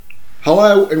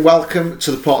Hello and welcome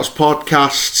to the Potters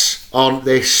Podcast on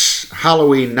this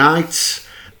Halloween night.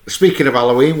 Speaking of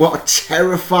Halloween, what a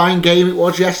terrifying game it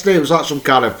was yesterday. It was like some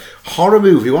kind of horror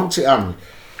movie, wasn't it, Anne?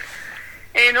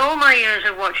 In all my years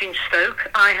of watching Stoke,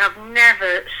 I have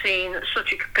never seen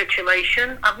such a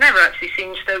capitulation. I've never actually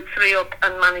seen Stoke 3 up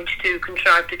and manage to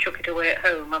contrive to chuck it away at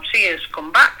home. I've seen us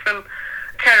come back from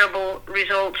terrible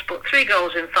results, but 3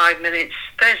 goals in 5 minutes,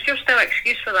 there's just no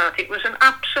excuse for that. It was an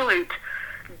absolute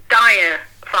dire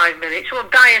 5 minutes, well,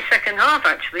 dire second half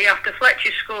actually. After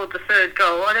Fletcher scored the third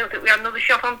goal, I don't think we had another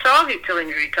shot on target till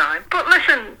injury time. But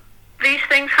listen, these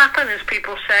things happen, as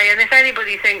people say, and if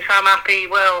anybody thinks I'm happy,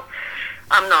 well,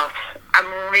 I'm not.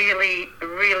 I'm really,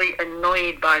 really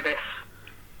annoyed by this.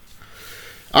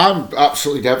 I'm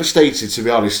absolutely devastated, to be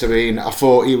honest. I mean, I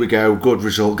thought, here we go, good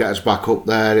result, get us back up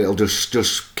there. It'll just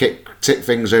tick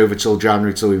things over till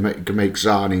January till we can make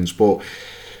signings. But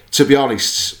to be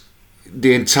honest,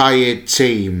 the entire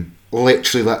team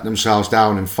literally let themselves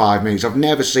down in 5 minutes. I've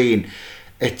never seen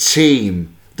a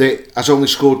team that has only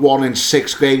scored 1 in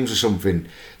 6 games or something.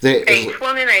 1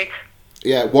 in 8.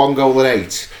 Yeah, 1 goal in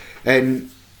 8.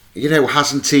 And, you know,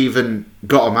 hasn't even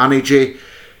got a manager.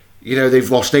 You know,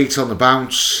 they've lost 8 on the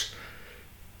bounce.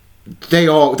 They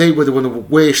were one of the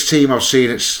worst team I've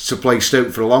seen to play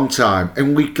Stoke for a long time.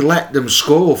 And we let them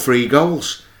score 3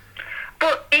 goals.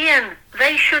 But, Ian,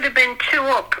 they should have been 2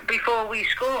 up before we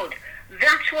scored.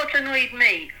 That's what annoyed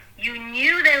me. You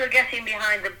knew they were getting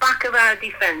behind the back of our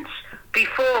defence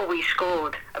before we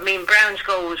scored. I mean, Brown's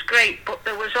goal was great, but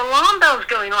there was alarm bells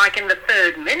going like in the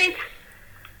 3rd minute.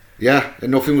 Yeah,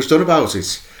 and nothing was done about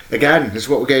it. Again, it's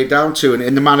what we're getting down to,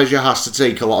 and the manager has to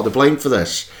take a lot of the blame for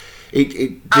this.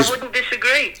 I wouldn't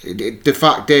disagree. The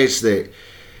fact is that,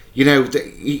 you know,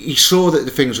 he saw that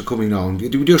the things were coming on. They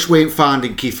just weren't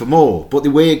finding Kiefer Moore, but they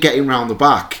were getting round the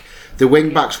back. The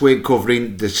wing backs weren't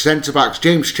covering. The centre backs,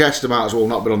 James Chester might as well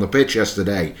not been on the pitch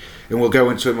yesterday, and we'll go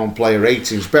into him on player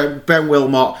ratings. Ben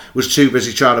Wilmot was too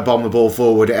busy trying to bomb the ball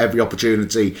forward at every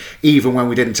opportunity, even when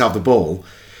we didn't have the ball.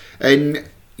 And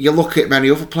you look at many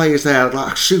other players there,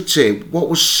 like Suter. What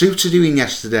was Suter doing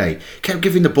yesterday? Kept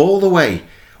giving the ball away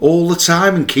all the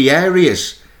time in key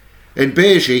areas. And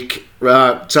Bergic,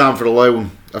 right, time for a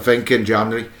loan, I think, in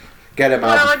January. Get him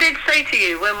out. Well, I did say to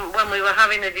you when we were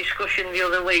having a discussion the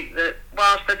other week that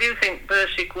whilst I do think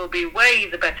Bergic will be way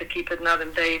the better keeper than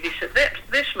Adam Davies, at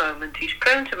this moment he's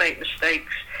prone to make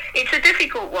mistakes. It's a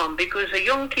difficult one because a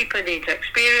young keeper needs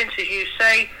experience, as you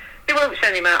say. They won't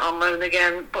send him out on loan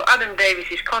again, but Adam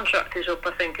Davies' contract is up,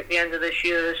 I think, at the end of this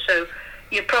year, so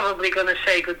you're probably going to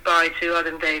say goodbye to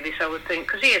Adam Davies, I would think,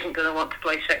 because he isn't going to want to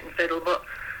play second fiddle. But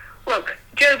look,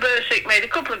 Joe Bergic made a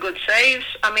couple of good saves.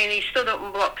 I mean, he stood up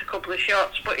and blocked a couple of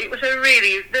shots, but it was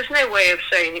there's no way of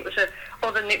saying it was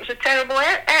other than it was a terrible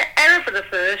error for the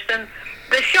first, and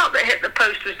the shot that hit the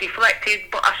post was deflected,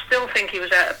 but I still think he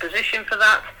was out of position for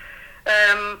that.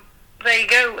 There you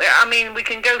go. I mean, we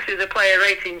can go through the player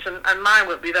ratings, and mine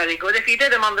would be very good. If you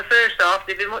did them on the first half,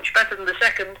 they'd be much better than the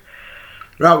second.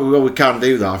 Right, well, we can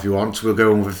do that if you want. We'll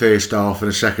go on with a first half and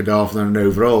a second half and then an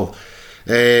overall.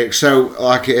 So,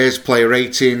 like it is, player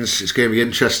ratings, it's going to be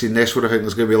interesting, this one. I think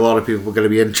there's going to be a lot of people going to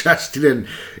be interested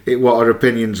in what our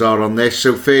opinions are on this.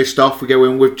 So, first off, we go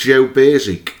in with Joe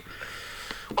Bergic.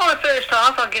 Well, the first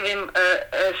half, I'll give him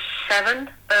a 7,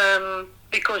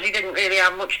 because he didn't really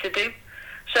have much to do.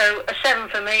 So, a 7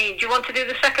 for me. Do you want to do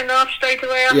the second half straight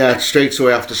away after? Yeah, straight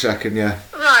away after second, yeah.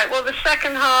 Right, well, the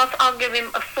second half, I'll give him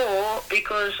a 4,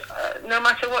 because no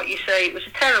matter what you say, it was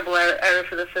a terrible error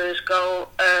for the first goal.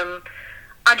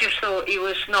 I just thought he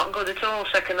was not good at all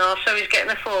second half, so he's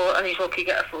getting a 4, and he's lucky to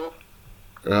get a 4.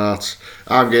 Right,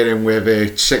 I'm getting with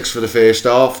a 6 for the first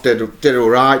half. Did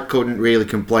alright, couldn't really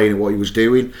complain at what he was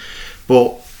doing,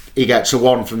 but he gets a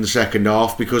 1 from the second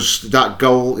half because that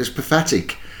goal is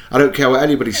pathetic. I don't care what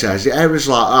anybody says. Errors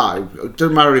like that, it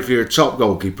doesn't matter if you're a top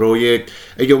goalkeeper or you're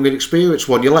a young inexperienced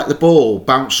one. You let the ball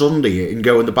bounce under you and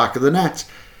go in the back of the net.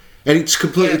 And it's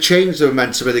completely changed the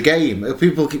momentum of the game.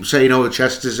 People keep saying, the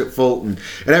Chester's at fault and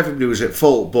everybody was at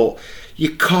fault, but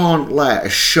you can't let a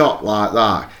shot like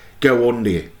that go under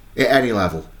you at any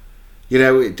level. You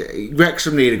know,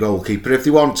 Wrexham need a goalkeeper. If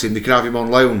they want him, they can have him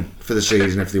on loan for the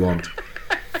season if they want.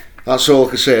 That's all I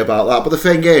can say about that. But the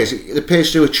thing is, it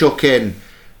appears to have chuck in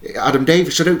Adam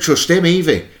Davies. I don't trust him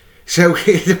either. So,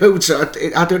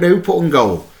 I don't know, put on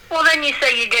goal. Well, then you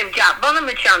say you give Jack Bonham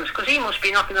a chance, because he must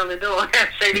be knocking on the door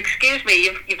saying, excuse me,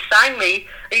 you've signed me,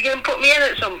 are you going to put me in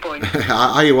at some point?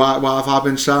 Why have I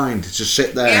been signed? Just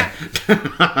sit there.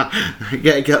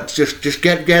 Yeah. just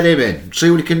get him in,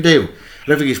 see what he can do. I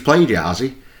don't think he's played yet, has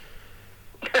he?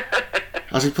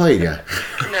 Has he played yet?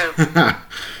 No.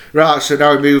 Right, so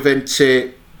now we move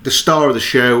into the star of the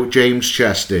show, James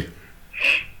Chester.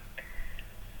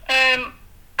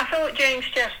 I thought James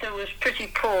Chester was pretty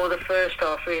poor the first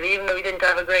half, really, even though he didn't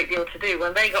have a great deal to do.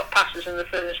 When they got passes in the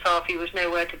first half, he was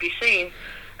nowhere to be seen.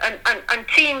 And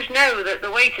teams know that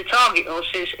the way to target us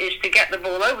is to get the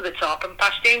ball over the top and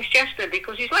pass James Chester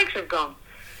because his legs have gone.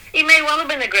 He may well have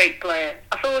been a great player.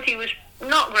 I thought he was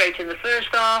not great in the first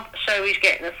half, so he's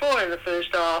getting a 4 in the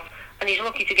first half, and he's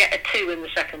lucky to get a 2 in the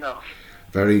second half.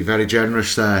 Very, very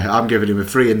generous there. I'm giving him a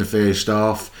 3 in the first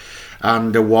half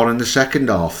and a 1 in the second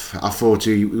half. I thought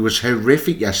he was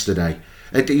horrific yesterday.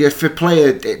 If a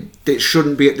player that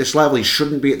shouldn't be at this level, he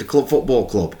shouldn't be at the football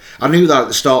club. I knew that at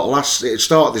the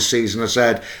start of this season. I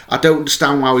said, I don't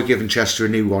understand why we're giving Chester a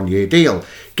new 1-year deal.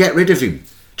 Get rid of him.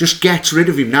 Just get rid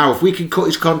of him now. If we can cut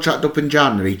his contract up in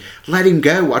January, let him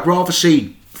go. I'd rather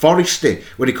see Forrester,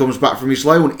 when he comes back from his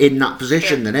loan, in that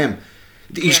position than him.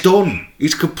 He's done.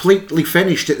 He's completely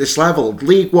finished at this level.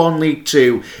 League 1, League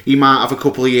 2, he might have a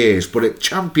couple of years, but at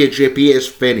Championship, he is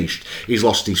finished. He's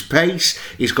lost his pace.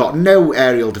 He's got no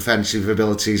aerial defensive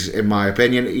abilities, in my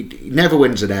opinion. He never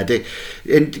wins an header,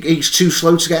 and he's too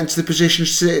slow to get into the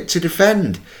positions to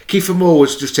defend. Kiefer Moore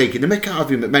was just taking the mick out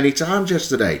of him at many times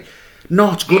yesterday.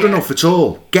 Not good enough at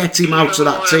all. Get him out of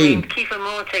that team. Kiefer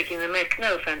Moore taking the mick.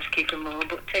 No offence, Kiefer Moore,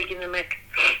 but taking the mick.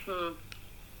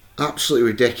 Absolutely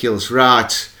ridiculous.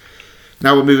 Right,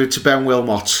 now we're moving to Ben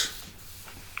Wilmot.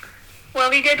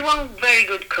 Well, he did one very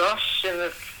good cross in the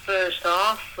first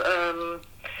half. I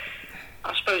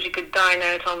suppose he could dine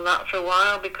out on that for a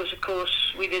while because, of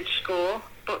course, we did score.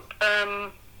 But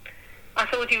I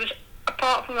thought he was,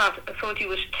 apart from that, I thought he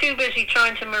was too busy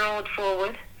trying to maraud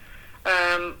forward.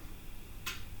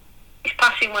 His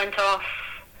passing went off.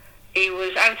 He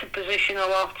was out of position a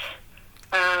lot.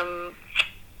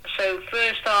 So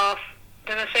first half,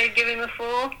 did I say give him a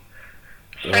 4?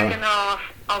 Second half,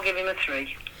 I'll give him a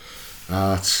 3.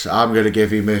 I'm going to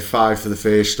give him a 5 for the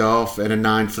first half and a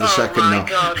 9 for the second half. Oh my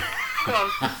God.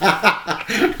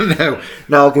 Come on.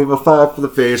 No, I'll give him a 5 for the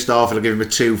first half and I'll give him a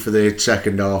 2 for the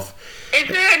second half. Is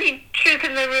there any truth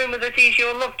in the rumour that he's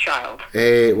your love child?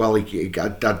 Well, I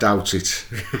doubt it.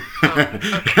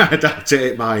 I doubt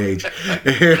it at my age.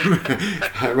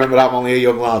 I remember I'm only a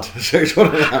young lad, so it's one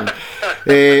of them.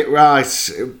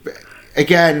 Right,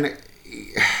 again,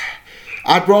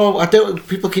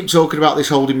 people keep talking about this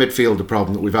holding midfielder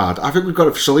problem that we've had. I think we've got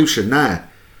a solution there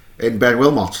in Ben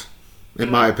Wilmot,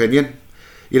 in my opinion.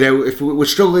 You know, if we're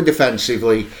struggling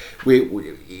defensively,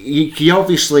 he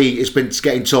obviously has been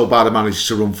getting told by the manager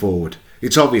to run forward.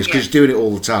 It's obvious because he's doing it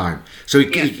all the time. So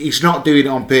he's not doing it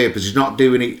on purpose. He's not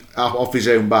doing it off his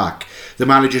own back. The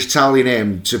manager's telling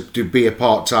him to be a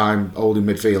part-time holding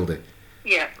midfielder.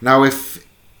 Yeah. Now, if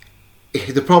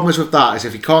the problem is with that is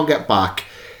if he can't get back,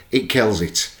 it kills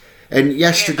it. And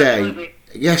yesterday,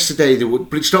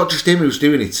 but it's not just him who's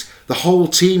doing it. The whole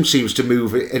team seems to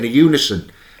move in a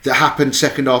unison. That happened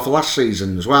second half of last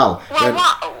season as well. Well,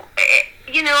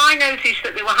 I noticed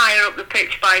that they were higher up the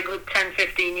pitch by a good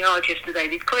 10-15 yards yesterday.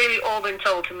 They'd clearly all been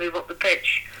told to move up the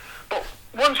pitch. But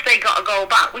once they got a goal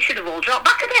back, we should have all dropped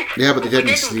back a bit. Yeah, but they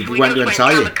didn't. We went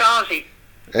kamikaze.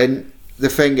 And the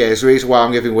thing is, the reason why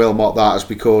I'm giving Wilmot that is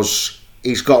because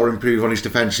he's got to improve on his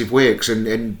defensive works.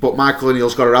 But Michael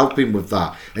O'Neill's got to help him with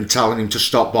that and telling him to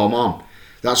stop bomb on.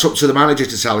 That's up to the manager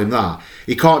to tell him that.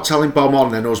 He can't tell him bomb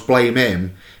on and us blame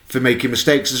him for making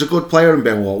mistakes. There's a good player in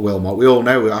Ben Wilmot. We all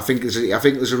know. I think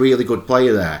there's a really good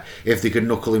player there if they could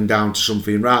knuckle him down to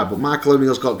something right. But Michael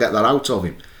O'Neill's got to get that out of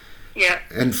him. Yeah.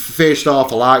 And first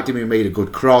half, I liked him. He made a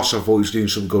good cross. I thought he was doing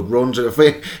some good runs. And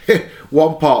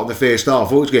one part of the first half, I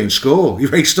thought he was going to score. He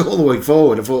raced all the way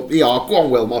forward. I thought, yeah, go on,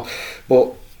 Wilmot.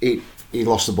 But he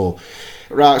lost the ball.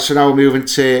 Right, so now we're moving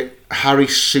to Harry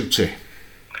Souttar.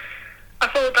 I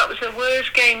thought that was the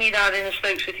worst game he'd had in a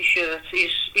Stoke City shirt.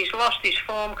 He's lost his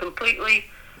form completely.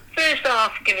 First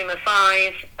half, give him a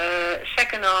 5.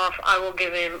 Second half, I will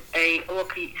give him a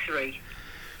lucky 3.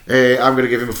 I'm going to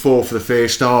give him a 4 for the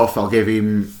first half. I'll give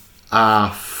him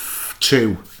a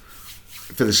 2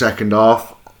 for the second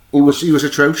half. He was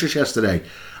atrocious yesterday.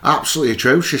 Absolutely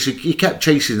atrocious. He kept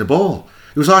chasing the ball.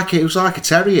 It was like a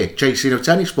terrier chasing a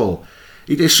tennis ball.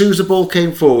 As soon as the ball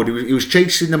came forward, he was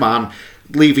chasing the man,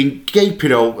 leaving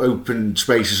gaping open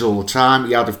spaces all the time.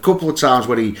 He had a couple of times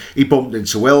where he bumped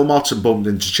into Wilmot and bumped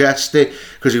into Chester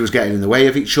because he was getting in the way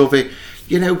of each other.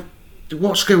 You know,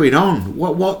 what's going on?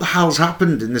 What the hell's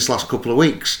happened in this last couple of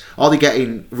weeks? Are they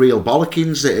getting real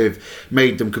bollockings that have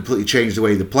made them completely change the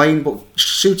way they're playing? But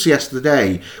Souttar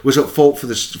yesterday was at fault for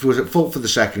the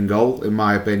second goal, in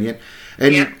my opinion.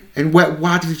 And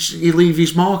why did he leave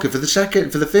his marker for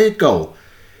the third goal?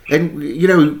 And, you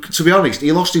know, to be honest,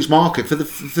 he lost his marker for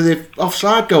the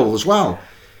offside goal as well.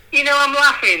 You know, I'm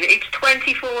laughing. It's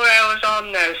 24 hours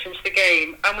on now since the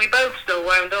game, and we both still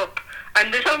wound up.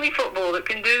 And there's only football that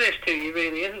can do this to you,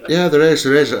 really, isn't there? Yeah, there is,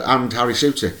 and Harry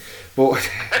Suter. But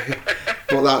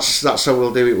but that's how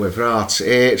we'll do it with, right.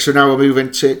 So now we're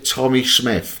moving to Tommy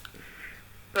Smith.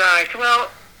 Right, well,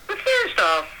 the first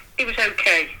half, he was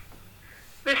okay.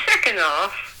 The second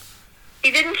half,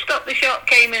 he didn't stop the shot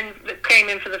that came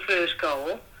in for the first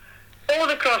goal, or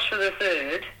the cross for the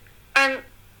third, and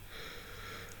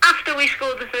after we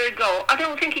scored the third goal, I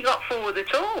don't think he got forward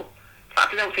at all. In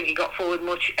fact, I don't think he got forward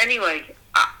much anyway.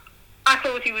 I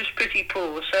thought he was pretty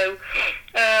poor. So,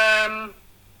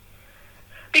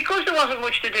 because there wasn't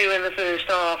much to do in the first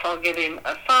half, I'll give him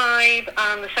a 5,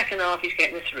 and the second half he's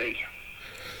getting a 3.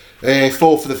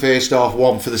 4 for the first half,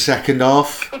 1 for the second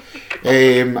half.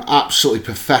 Absolutely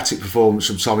pathetic performance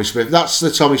from Tommy Smith. That's the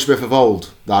Tommy Smith of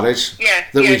old, that is.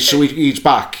 Yeah. So he's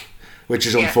back, which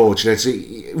is unfortunate.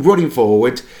 Running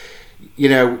forward, you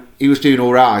know, he was doing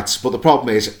all right, but the problem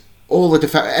is, all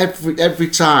the every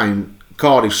time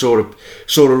Cardiff saw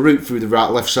a route through the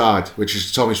left side, which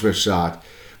is Tommy Smith's side,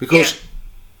 because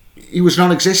he was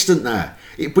non-existent there.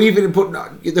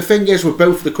 The thing is, with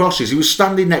both the crosses, he was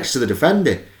standing next to the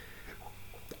defender.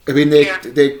 I mean,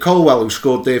 the Colwell who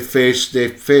scored their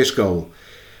first goal,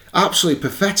 absolutely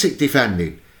pathetic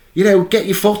defending. You know, get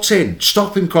your foot in,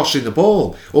 stop him crossing the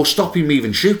ball, or stop him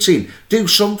even shooting. Do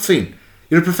something.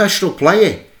 You're a professional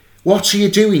player. What are you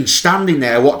doing, standing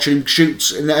there watching him shoot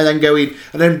and then going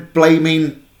and then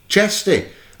blaming Chester?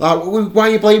 Like, why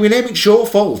are you blaming him? It's your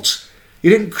fault. You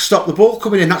didn't stop the ball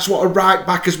coming in. That's what a right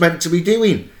back is meant to be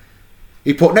doing.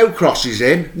 He put no crosses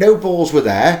in, no balls were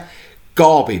there.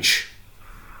 Garbage.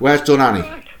 Where's Dunani?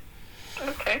 Right.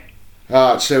 Okay.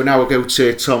 Alright, so now we'll go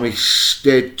to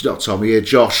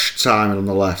Josh Timon on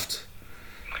the left.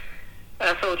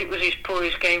 I thought it was his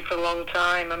poorest game for a long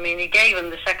time. I mean, he gave him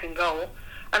the second goal,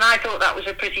 and I thought that was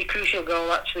a pretty crucial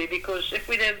goal actually, because if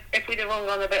we'd have hung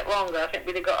on a bit longer, I think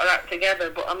we'd have got our act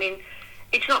together. But I mean,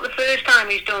 it's not the first time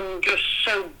he's done just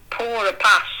so poor a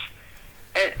pass.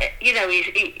 You know,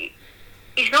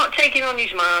 he's not taking on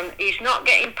his man. He's not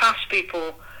getting past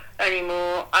people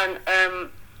anymore, and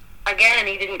again,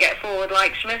 he didn't get forward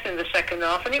like Smith in the second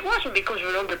half, and it wasn't because we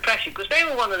were under pressure, because they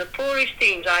were one of the poorest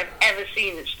teams I've ever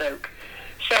seen at Stoke.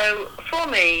 So for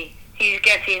me, he's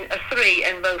getting a 3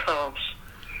 in both halves.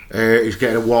 He's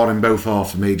getting a 1 in both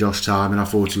halves for me, Josh Timon. I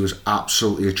thought he was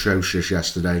absolutely atrocious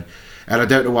yesterday, and I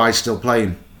don't know why he's still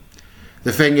playing.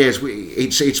 The thing is,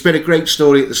 it's been a great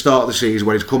story at the start of the season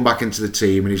when he's come back into the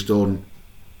team and he's done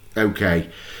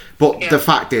okay. But the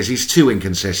fact is, he's too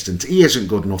inconsistent. He isn't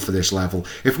good enough for this level.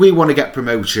 If we want to get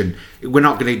promotion, we're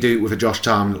not going to do it with a Josh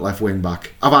Timon at left wing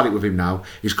back. I've had it with him now.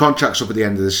 His contract's up at the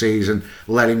end of the season.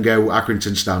 Let him go,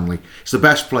 Accrington Stanley. It's the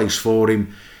best place for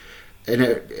him.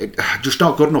 And just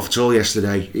not good enough at all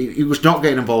yesterday. He was not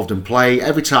getting involved in play.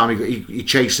 Every time he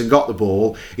chased and got the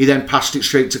ball, he then passed it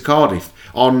straight to Cardiff.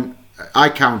 I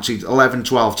counted 11,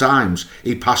 12 times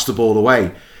he passed the ball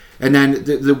away. And then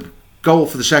the goal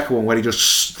for the second one, where he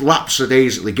just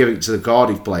lapsadaisically gave it to the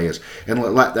Cardiff players and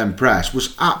let them press,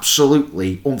 was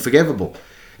absolutely unforgivable.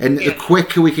 And the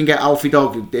quicker we can get Alfie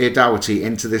Doherty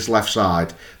into this left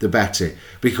side, the better.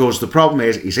 Because the problem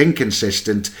is, he's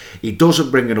inconsistent, he doesn't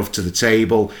bring enough to the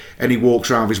table, and he walks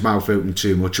around with his mouth open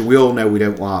too much. And we all know we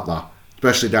don't like that,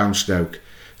 especially down Stoke.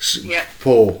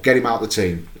 Poor, get him out of the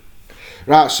team.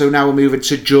 Right, so now we're moving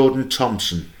to Jordan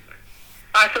Thompson.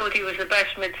 I thought he was the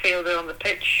best midfielder on the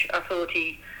pitch. I thought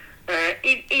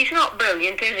he's not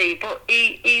brilliant, is he? But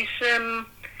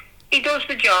he does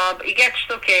the job. He gets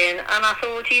stuck in, and I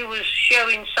thought he was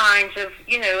showing signs of,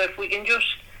 you know, if we can just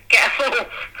get a fourth,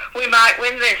 we might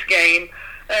win this game.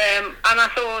 And I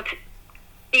thought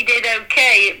he did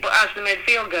okay, but as the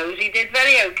midfield goes, he did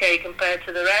very okay compared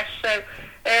to the rest. So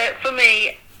for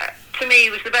me, he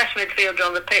was the best midfielder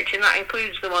on the pitch, and that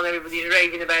includes the one everybody's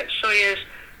raving about, Sawyers.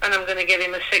 And I'm going to give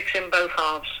him a 6 in both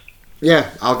halves.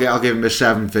 Yeah, I'll give him a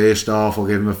 7 first half. I'll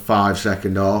give him a 5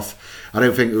 second half. I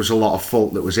don't think there was a lot of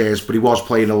fault that was his, but he was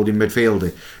playing holding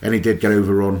midfielder, and he did get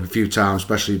overrun a few times,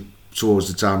 especially towards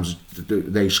the times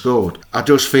they scored. I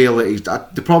just feel that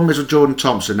the problem is with Jordan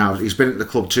Thompson now. He's been at the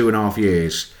club 2.5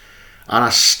 years,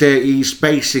 and he's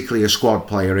basically a squad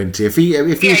player, isn't he?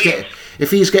 If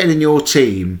he's getting in your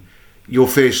team, your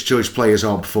first choice players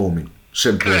aren't performing.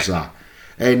 Simple as that.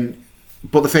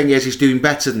 But the thing is, he's doing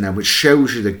better than them, which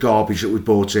shows you the garbage that we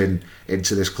brought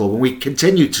into this club, and we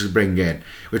continue to bring in,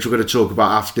 which we're going to talk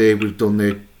about after we've done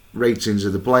the ratings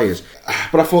of the players.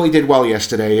 But I thought he did well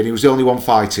yesterday, and he was the only one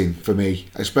fighting for me,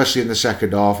 especially in the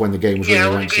second half when the game was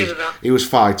running against us. He was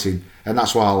fighting, and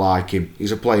that's why I like him.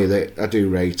 He's a player that I do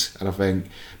rate, and I think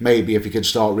maybe if he could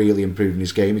start really improving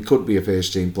his game, he could be a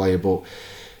first team player, but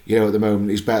at the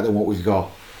moment he's better than what we've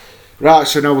got. Right,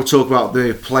 so now we'll talk about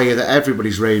the player that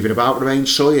everybody's raving about, Romain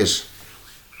Sawyers.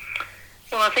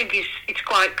 Well, I think it's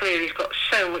quite clear he's got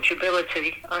so much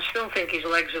ability. I still think his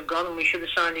legs have gone, and we should have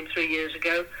signed him 3 years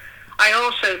ago. I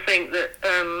also think that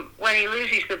when he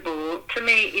loses the ball, to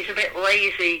me, he's a bit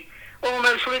lazy.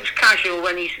 Almost looks casual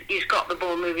when he's got the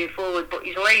ball moving forward, but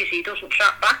he's lazy. He doesn't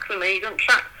track back for me. He doesn't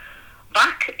track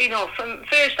back enough. And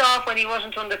first half, when he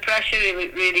wasn't under pressure, he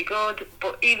looked really good.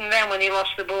 But even then, when he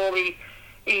lost the ball, he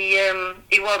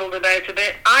waddled about a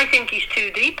bit. I think he's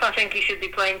too deep. I think he should be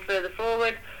playing further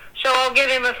forward. So I'll give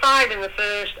him a 5 in the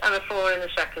first and a 4 in the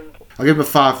second. I'll give him a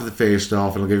 5 for the first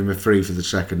half, and I'll give him a 3 for the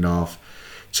second half.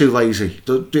 Too lazy.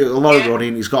 Do a lot of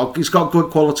running. He's got good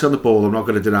quality on the ball. I'm not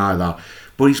going to deny that.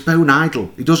 But he's bone idle.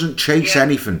 He doesn't chase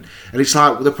anything. And it's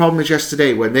like, the problem is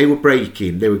yesterday, when they were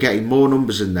breaking, they were getting more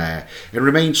numbers in there. And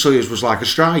Romain Sawyers was like a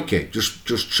striker, just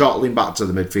shuttling back to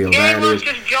the midfield. Yeah, he was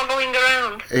just joggling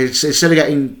around. Instead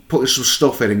of putting some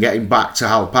stuff in and getting back to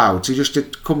help out, he just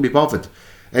couldn't be bothered.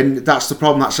 And that's the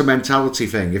problem. That's a mentality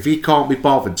thing. If he can't be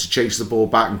bothered to chase the ball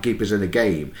back and keep us in a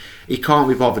game, he can't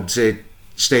be bothered to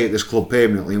stay at this club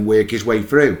permanently and work his way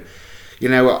through.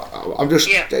 I'm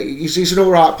just... Yeah. He's an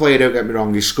alright player, don't get me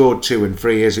wrong. He's scored 2 and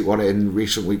 3, as it was in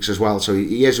recent weeks as well, so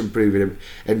he is improving him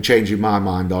and changing my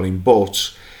mind on him,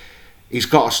 but he's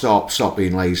got to stop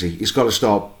being lazy. He's got to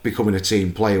start becoming a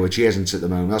team player, which he isn't at the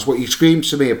moment. That's what he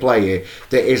screams to me, a player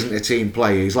that isn't a team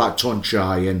player. He's like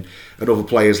Tunchai and other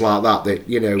players like that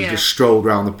just strolled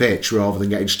around the pitch rather than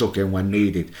getting stuck in when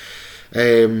needed.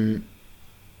 I'm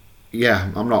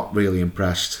not really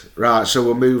impressed. Right, so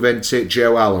we'll move into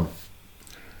Joe Allen.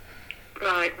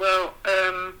 Right, well,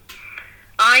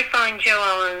 I find Joe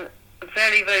Allen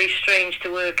very, very strange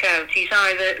to work out. He's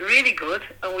either really good,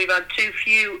 and we've had too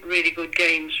few really good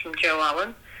games from Joe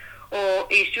Allen, or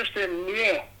he's just a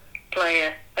meh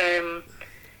player. To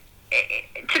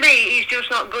me, he's just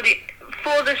not good.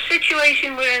 For the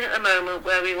situation we're in at the moment,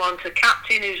 where we want a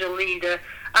captain who's a leader,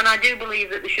 and I do believe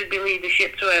that there should be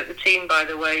leadership throughout the team, by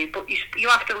the way, but you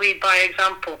have to lead by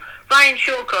example. Ryan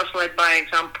Shawcross led by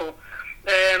example.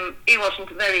 He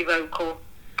wasn't very vocal,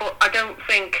 but I don't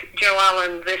think Joe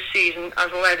Allen this season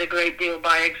has led a great deal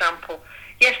by example.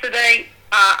 Yesterday,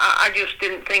 I just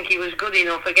didn't think he was good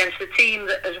enough against a team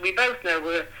that, as we both know,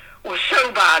 were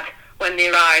so bad when they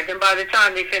arrived, and by the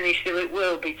time they finished, they looked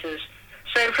world beaters.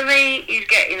 So for me, he's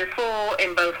getting a 4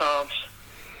 in both halves.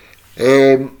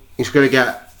 He's going to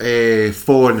get a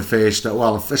 4 in the first,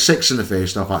 well, a 6 in the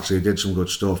first half. Actually, he did some good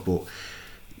stuff, but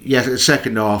the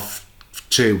second half,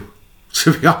 2.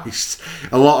 To be honest,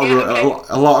 a lot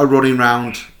of running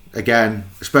round again,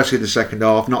 especially in the second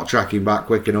half, not tracking back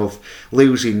quick enough,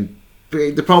 losing.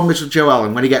 The problem is with Joe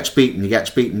Allen, when he gets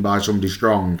beaten by somebody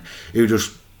strong who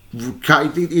just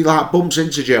he like bumps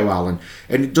into Joe Allen,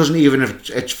 and it doesn't even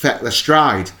affect the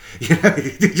stride. He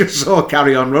just sort of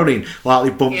carry on running like they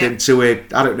bumped into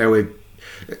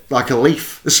like a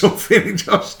leaf or something.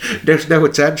 There's no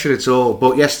attention at all.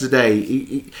 But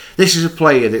yesterday, this is a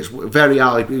player that's very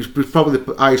high. He's probably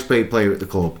the highest paid player at the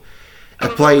club. A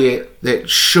player that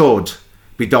should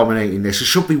be dominating this. He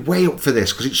should be way up for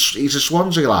this because he's a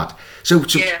Swansea lad. So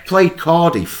to play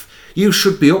Cardiff, you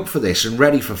should be up for this and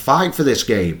ready for fight for this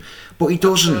game. But he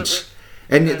doesn't.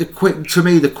 And the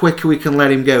quicker we can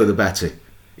let him go, the better.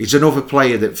 He's another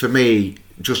player that, for me,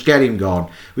 just get him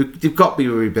gone. They've got to be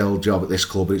a rebuild job at this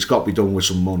club, and it's got to be done with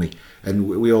some money, and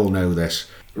we all know this.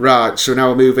 Right, so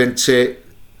now we move into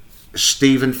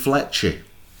Stephen Fletcher.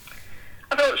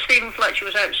 I thought Stephen Fletcher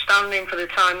was outstanding for the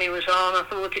time he was on. I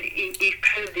thought he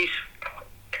proved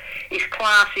his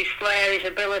class, his flair, his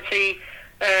ability,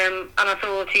 and I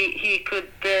thought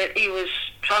he was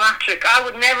phenometric. I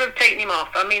would never have taken him off.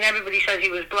 I mean, everybody says he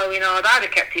was blowing hard. I'd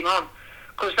have kept him on,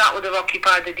 because that would have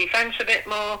occupied the defence a bit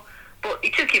more. But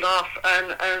he took him off,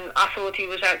 and I thought he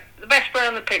was the best player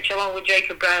on the pitch, along with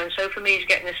Jacob Brown. So for me, he's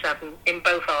getting a 7 in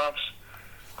both halves,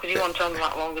 because he went on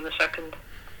that long in the second.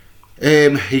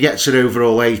 He gets an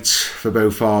overall 8 for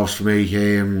both halves for me.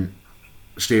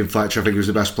 Stephen Fletcher, I think he was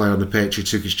the best player on the pitch. He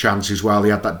took his chances well. He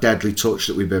had that deadly touch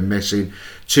that we've been missing.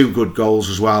 2 good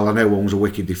goals as well. I know one was a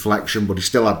wicked deflection, but he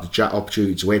still had the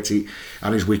opportunity to hit it,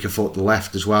 and his weaker foot the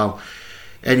left as well.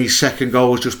 And his second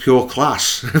goal was just pure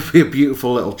class. A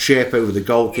beautiful little chip over the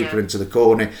goalkeeper into the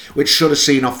corner, which should have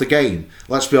seen off the game.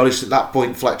 Let's be honest, at that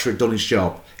point Fletcher had done his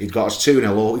job. He'd got us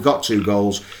 2-0, he got 2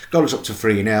 goals, got us up to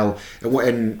 3-0,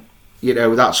 and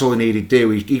that's all he needed to do.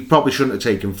 He probably shouldn't have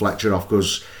taken Fletcher off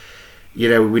because, we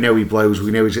know he blows,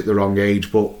 we know he's at the wrong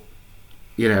age, but,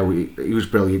 he was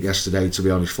brilliant yesterday, to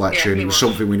be honest, Fletcher, yeah, and it was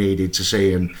something we needed to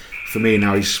see, and for me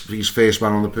now, he's first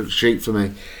man on the sheet for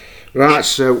me. Right,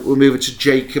 so we'll move it to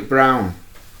Jacob Brown.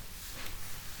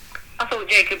 I thought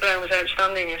Jacob Brown was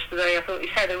outstanding yesterday. I thought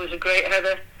his header was a great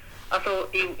header. I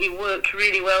thought he worked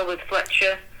really well with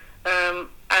Fletcher, and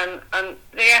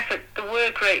the effort, the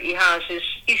work rate he has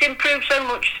he's improved so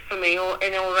much for me in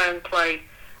all-round play,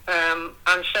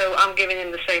 and so I'm giving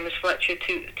him the same as Fletcher,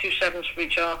 two sevens for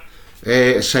each half.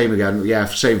 Same again, yeah,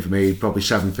 same for me. Probably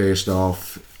 7 first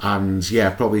half, and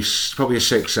probably a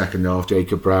 6 second half.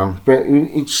 Jacob Brown, but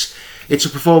it's a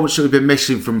performance that we've been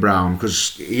missing from Brown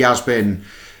because he has been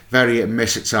very hit and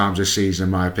miss at times this season, in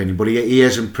my opinion. But he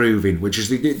is improving, which is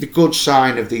the good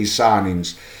sign of these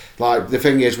signings. Like the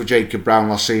thing is with Jacob Brown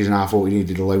last season, I thought he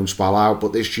needed a loan spell out,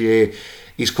 but this year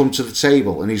he's come to the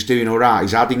table and he's doing all right.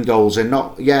 He's adding goals in,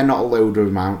 not a load of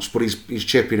amounts, but he's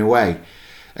chipping away.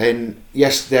 And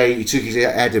yesterday he took his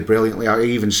header brilliantly. I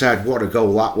even said what a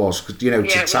goal that was, because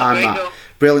to time that goal.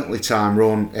 Brilliantly timed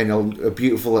run and a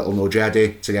beautiful little nudge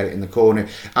header to get it in the corner,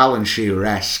 Alan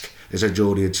Shearer-esque, as a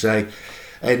Geordie would say.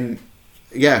 And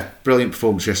brilliant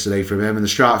performance yesterday from him, and the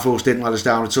strike force didn't let us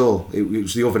down at all. It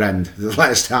was the other end that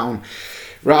let us down.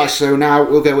 Right, so now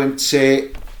we'll go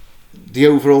into the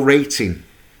overall rating.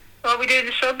 Are we doing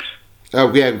the subs?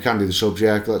 Oh yeah, we can do the subs.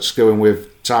 Yeah, let's go in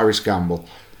with Tyrese Campbell.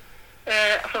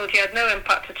 I thought he had no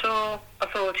impact at all. I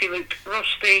thought he looked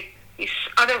rusty.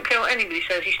 I don't care what anybody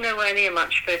says, he's nowhere near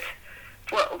match fit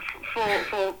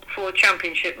for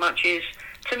championship matches.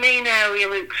 To me now he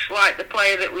looks like the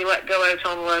player that we let go out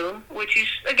on loan, which is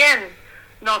again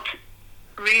not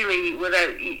really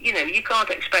without, you can't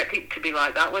expect it to be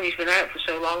like that when he's been out for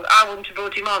so long. I wouldn't have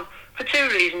brought him on for 2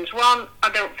 reasons. One, I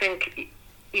don't think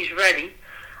he's ready,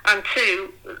 and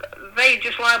 2, they're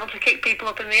just liable to kick people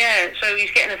up in the air. So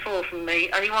he's getting a 4 from me,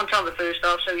 and he wasn't on the first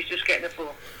half, so he's just getting a 4.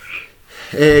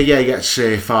 He gets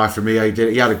 5 from me.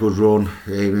 He had a good run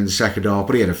in the second half,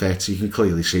 but he had a fit. You can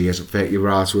clearly see he hasn't fit. You're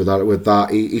right with that.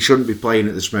 He shouldn't be playing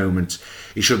at this moment.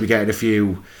 He should be getting a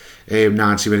few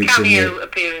 90 minutes cameo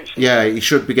appearances. Yeah, he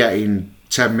should be getting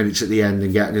 10 minutes at the end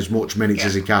and getting as much minutes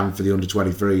as he can for the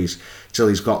under-23s till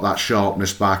he's got that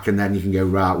sharpness back, and then you can go,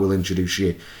 right, we'll introduce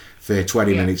you for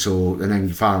 20 minutes, and then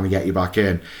finally get you back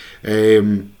in.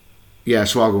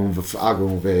 So I'll go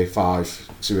with 5,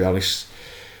 to be honest.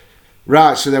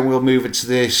 Right, so then we'll move into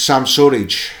the Sam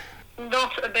Surridge.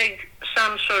 Not a big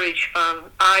Sam Surridge fan.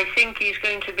 I think he's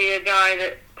going to be a guy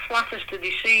that flatters to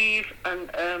deceive, and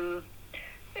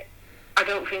I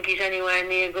don't think he's anywhere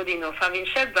near good enough. Having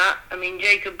said that,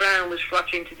 Jacob Brown was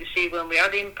flattering to deceive when we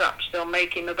had him. Perhaps they'll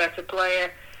make him a better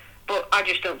player, but I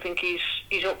just don't think he's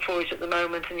up for it at the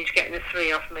moment, and he's getting a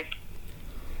 3 off me.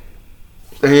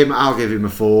 I'll give him a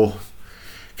 4.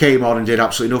 Came on and did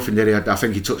absolutely nothing, did he? I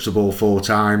think he touched the ball 4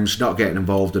 times, not getting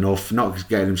involved enough, not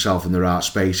getting himself in the right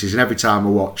spaces. And every time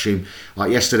I watch him, like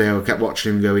yesterday, I kept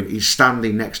watching him going, he's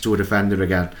standing next to a defender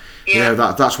again. Yeah.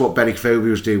 That's what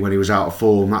Beriphobia was doing when he was out of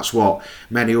form. That's what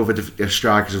many other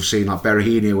strikers have seen, like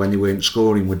Berahino, when they weren't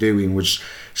scoring, were doing, was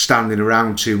standing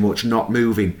around too much, not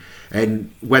moving.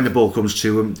 And when the ball comes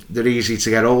to them, they're easy to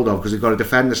get hold of because they've got a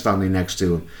defender standing next to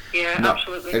them. Yeah,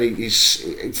 absolutely. And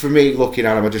he's, for me, looking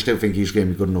at him, I just don't think he's going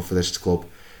to be good enough for this club,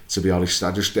 to be honest.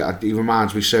 He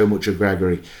reminds me so much of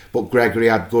Gregory. But Gregory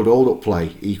had good hold-up play.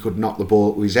 He could knock the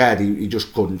ball with his head. He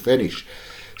just couldn't finish.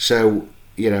 So,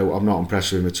 I'm not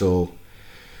impressed with him at all.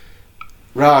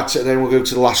 Right, and then we'll go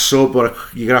to the last sub, but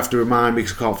you're going to have to remind me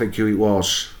because I can't think who it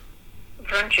was.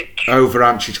 Vrancic. Oh,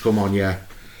 Vrancic, come on, yeah.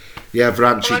 Yeah,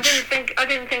 Vrancic. Well, I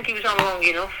didn't think he was on long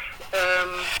enough.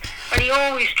 And he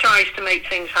always tries to make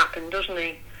things happen, doesn't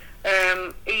he?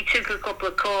 He took a couple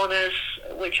of corners,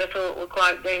 which I thought were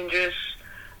quite dangerous.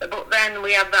 But then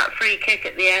we had that free kick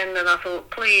at the end, and I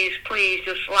thought, please,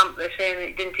 just lamp this in.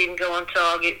 It didn't even go on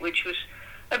target, which was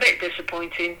a bit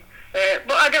disappointing.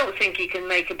 But I don't think he can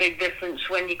make a big difference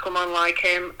when you come on like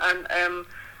him. And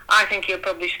I think he'll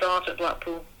probably start at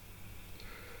Blackpool.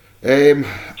 So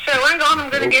hang on,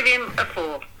 I'm going to give him a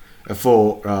 4. A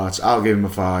 4, right? I'll give him a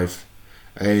 5.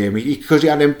 Because he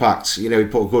had impact. He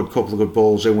put a couple of good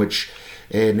balls in, which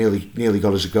nearly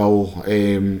got us a goal.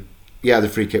 The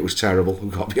free kick was terrible.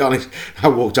 I've got to be honest. I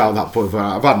walked out at that point.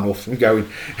 I've had enough. I'm going.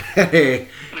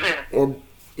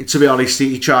 To be honest,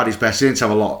 he tried his best. He didn't have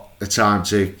a lot of time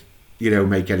to,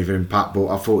 make anything impact. But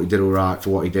I thought he did all right for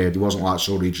what he did. He wasn't like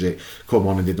Surridge that come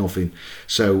on and did nothing.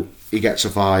 So he gets a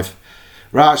 5.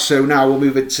 Right, so now we'll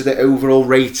move into the overall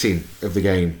rating of the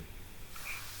game.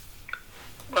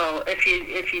 Well, if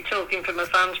if you're talking from a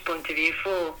fan's point of view,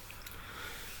 4.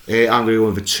 I'm going to go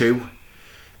with a 2.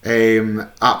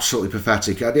 Absolutely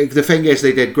pathetic. The thing is,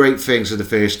 they did great things in the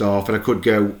first half, and I could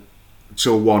go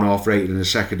to a 1-half rating and a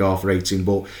second half rating,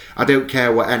 but I don't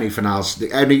care what anything else.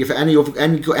 Any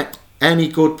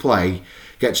good play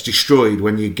gets destroyed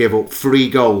when you give up 3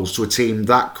 goals to a team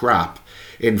that crap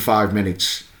in 5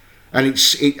 minutes, and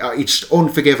it's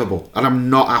unforgivable, and I'm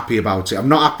not happy about it. I'm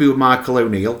not happy with Michael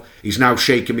O'Neill. He's now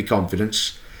shaking my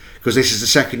confidence, because this is the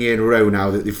second year in a row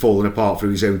now that they've fallen apart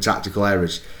through his own tactical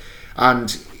errors,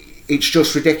 and it's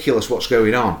just ridiculous what's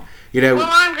going on. Well,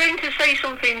 I'm going to say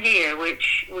something here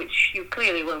which you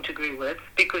clearly won't agree with,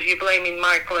 because you're blaming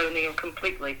Michael O'Neill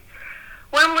completely.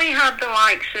 When we had the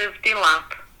likes of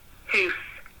Delap, Huth,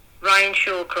 Ryan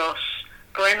Shawcross,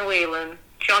 Glenn Whelan,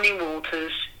 Johnny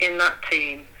Walters in that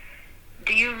team,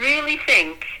 do you really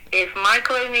think if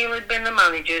Michael O'Neill had been the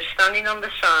manager standing on the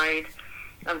side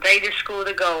and they'd have scored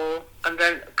a goal and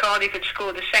then Cardiff had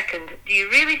scored a second, do you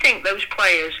really think those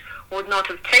players would not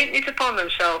have taken it upon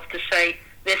themselves to say,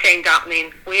 this ain't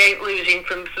happening, we ain't losing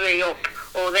from 3 up,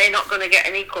 or they're not going to get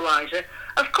an equaliser?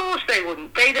 Of course they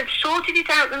wouldn't. They'd have sorted it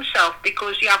out themselves,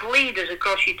 because you have leaders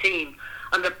across your team.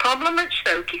 And the problem at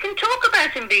Stoke, you can talk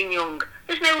about him being young,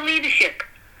 there's no leadership.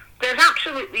 There's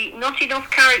absolutely not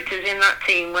enough characters in that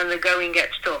team when the going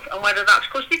gets tough. And whether that's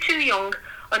because they're too young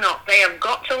or not, they have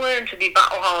got to learn to be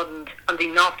battle-hardened, and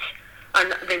they're not.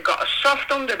 And they've got a soft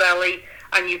underbelly,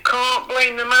 and you can't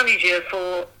blame the manager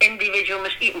for individual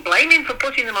mistakes. You can blame him for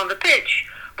putting them on the pitch,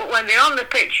 but when they're on the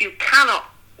pitch, you cannot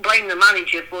blame the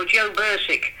manager for Joe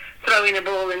Bursick throwing a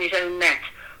ball in his own net,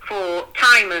 for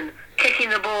Timon kicking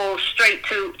the ball straight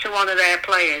to one of their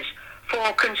players,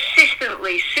 for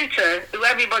consistently Suter, who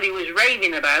everybody was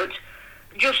raving about,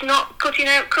 just not cutting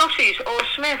out crosses, or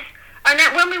Smith. And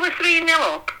then when we were 3-0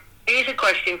 up, here's a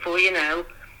question for you now.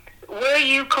 Were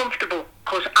you comfortable?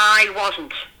 Because I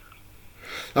wasn't.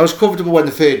 I was comfortable when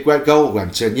the third goal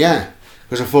went in, yeah.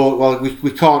 Because I thought, well,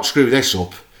 we can't screw this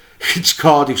up. It's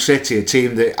Cardiff City, a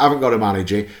team that haven't got a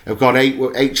manager. Have got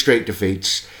 8 straight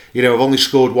defeats. Have only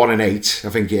scored 1 and 8, I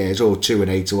think it is, or 2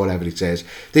 and 8, or whatever it is.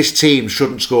 This team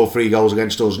shouldn't score 3 goals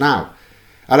against us now.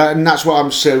 And that's what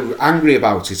I'm so angry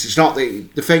about it. It's not the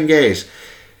thing is,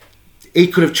 he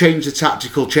could have changed the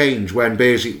tactical change when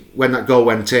that goal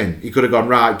went in. He could have gone,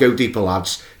 right, go deeper,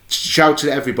 lads. Shouted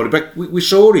at everybody, but we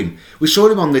saw him. We saw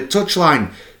him on the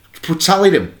touchline,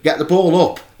 telling him, get the ball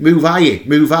up, move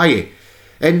higher.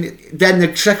 And then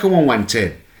the second one went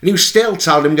in, and he was still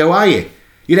telling him, go higher.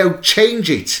 Change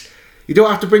it. You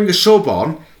don't have to bring a sub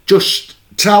on, just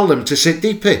tell them to sit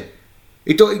deeper.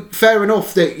 Fair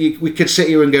enough that we could sit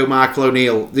here and go, Michael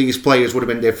O'Neill, these players would have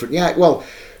been different. Yeah, well,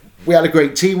 we had a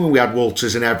great team when we had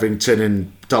Walters and Everington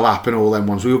and Delap and all them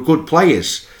ones. We were good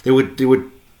players. They were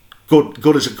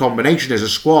good as a combination, as a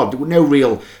squad. There was no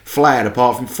real flair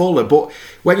apart from Fuller. But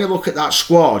when you look at that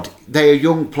squad, they are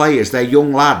young players. They're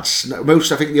young lads.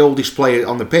 I think the oldest player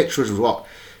on the pitch was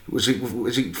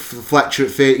Fletcher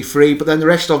at 33, but then the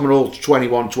rest of them are all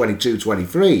 21, 22,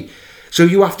 23. So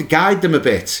you have to guide them a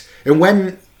bit. And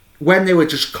when they were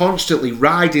just constantly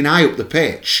riding high up the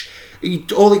pitch,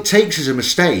 all it takes is a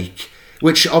mistake,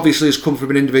 which obviously has come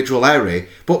from an individual error,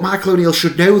 but Michael O'Neill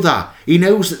should know that. He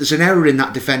knows that there's an error in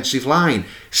that defensive line.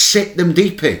 Sit them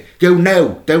deeper. Go,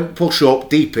 no, don't push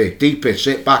up, deeper,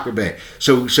 sit back a bit,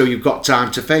 so you've got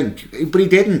time to think. But he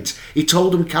didn't. He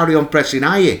told them carry on pressing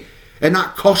higher, and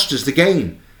that cost us the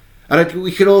game. And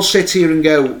we can all sit here and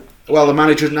go, well, the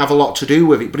manager doesn't have a lot to do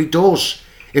with it, but he does.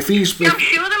 I'm sure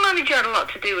the manager had a lot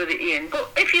to do with it, Ian,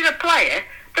 but if you're a player,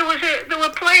 there were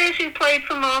players who played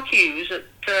for Mark Hughes at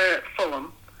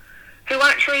Fulham who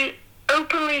actually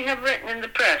openly have written in the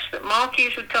press that Mark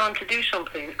Hughes would tell them to do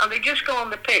something, and they just go on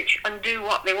the pitch and do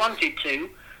what they wanted to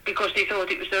because they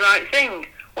thought it was the right thing.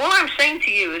 All I'm saying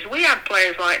to you is we had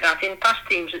players like that in past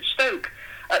teams at Stoke.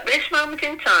 At this moment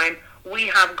in time, we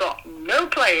have got no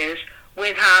players who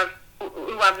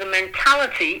have the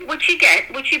mentality, which you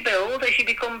get, which you build as you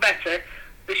become better.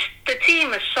 The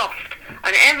team is soft,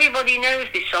 and everybody knows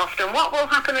they're soft, and what will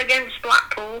happen against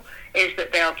Blackpool is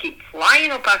that they'll keep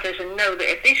flying up at us and know that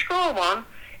if they score one,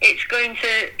 it's going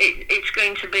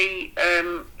to be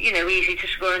easy to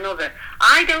score another.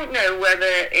 I don't know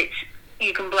whether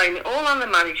you can blame it all on the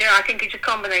manager. I think it's a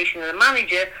combination of the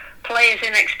manager, players'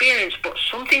 inexperience, but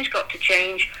something's got to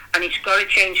change, and it's got to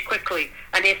change quickly.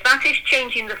 And if that is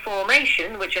changing the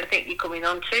formation, which I think you're coming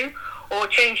on to, or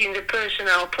changing the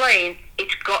personnel playing,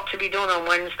 it's got to be done on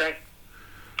Wednesday.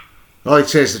 Oh, it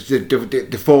says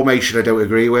the formation I don't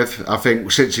agree with. I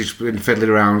think since he's been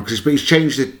fiddling around, because he's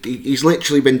changed he's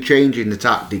literally been changing the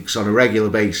tactics on a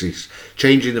regular basis,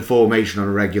 changing the formation on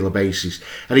a regular basis.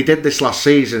 And he did this last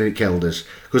season and it killed us,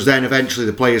 because then eventually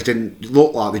the players didn't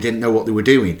look like they didn't know what they were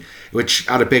doing, which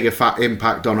had a bigger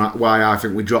impact on why I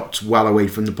think we dropped well away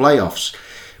from the playoffs.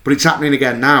 But it's happening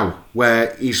again now,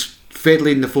 where he's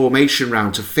fiddling the formation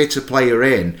round to fit a player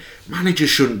in. Managers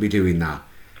shouldn't be doing that.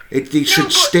 He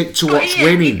should stick to what's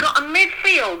winning. You've got a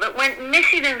midfield that went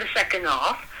missing in the second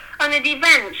half and a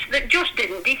defence that just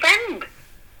didn't defend.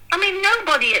 I mean,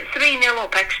 nobody at 3-0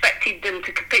 up expected them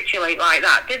to capitulate like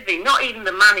that, did they? Not even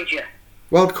the manager.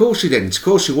 Well, of course he didn't. Of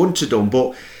course he wouldn't have done.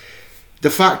 But the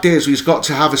fact is, we've got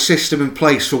to have a system in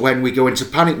place for when we go into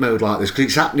panic mode like this, because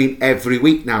it's happening every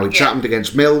week now. It's happened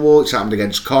against Millwall, it's happened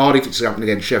against Cardiff, it's happened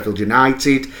against Sheffield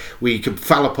United. We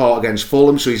fell apart against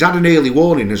Fulham, so he's had an early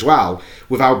warning as well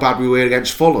with how bad we were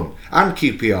against Fulham and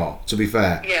QPR, to be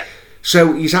fair. Yeah.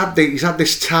 So he's had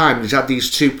this time, he's had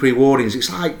these 2 pre-warnings.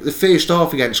 It's like the first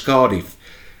half against Cardiff.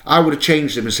 I would have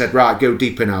changed him and said, right, go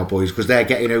deeper now, boys, because they're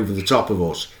getting over the top of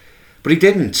us. But he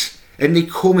didn't. And they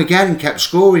come again and kept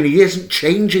scoring. He isn't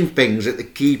changing things at the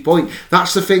key point.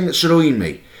 That's the thing that's annoying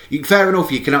me. Fair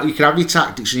enough, you can have your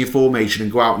tactics and your formation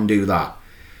and go out and do that.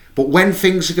 But when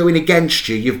things are going against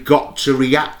you, you've got to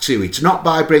react to it. Not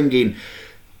by bringing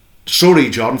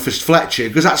Surridge on for Fletcher,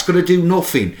 because that's going to do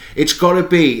nothing. It's got to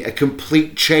be a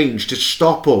complete change to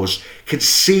stop us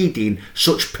conceding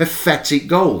such pathetic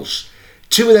goals.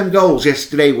 2 of them goals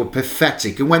yesterday were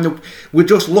pathetic, and we're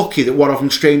just lucky that one of them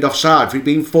strained offside for it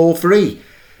being 4-3.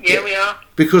 Yeah, we are.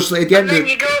 Because at the end, then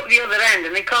you go up the other end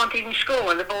and they can't even score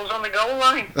when the ball's on the goal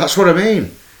line. That's what I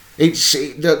mean. It's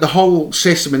the whole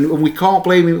system, and we can't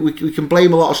blame him. We can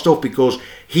blame a lot of stuff because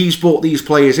he's brought these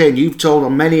players in. You've told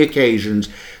on many occasions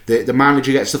that the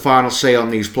manager gets the final say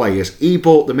on these players. He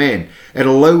brought them in,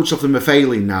 and loads of them are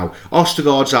failing now.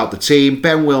 Ostergaard's out the team.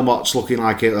 Ben Wilmot's looking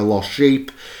like a lost sheep.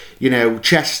 You know,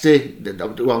 Chester,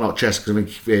 well, not Chester,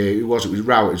 because I mean, it was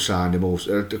Rowett who signed him,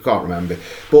 also, I can't remember.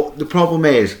 But the problem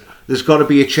is, there's got to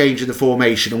be a change in the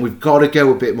formation, and we've got to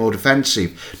go a bit more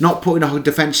defensive. Not putting a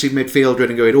defensive midfielder in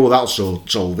and going, oh, that'll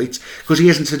solve it, because he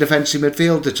isn't a defensive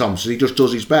midfielder, Thompson. He just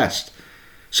does his best.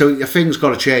 So a thing's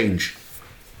got to change.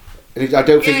 And I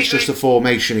don't think it's just the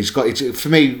formation. It's for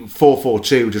me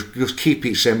 4-4-2. Just keep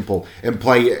it simple and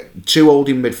play 2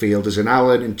 holding midfielders and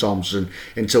Allen and Thompson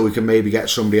until we can maybe get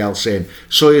somebody else in.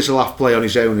 Sawyers will have to play on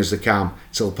his own as the cam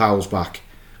till Powell's back,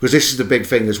 because this is the big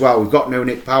thing as well. We've got no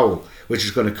Nick Powell, which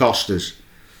is going to cost us.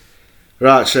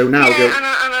 Right, so now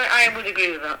I would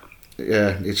agree with that.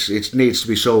 Yeah, it needs to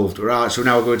be solved. Right, so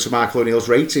now we're going to Michael O'Neill's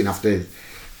rating after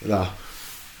that.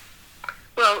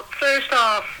 Well, first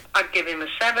half, I'd give him a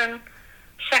 7.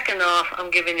 Second half,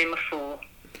 I'm giving him a 4.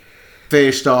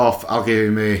 First half, I'll give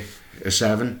him a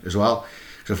 7 as well,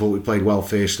 because I thought we played well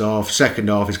first half. Second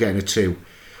half, he's getting a 2.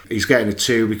 He's getting a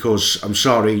 2 because, I'm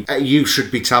sorry, you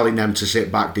should be telling them to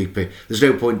sit back deeper. There's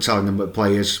no point in telling them that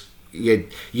players,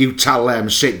 you tell them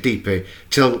sit deeper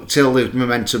till the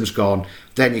momentum's gone,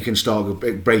 then you can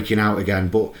start breaking out again.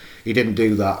 But he didn't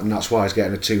do that, and that's why he's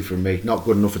getting a 2 from me. Not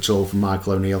good enough at all from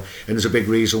Michael O'Neill. And there's a big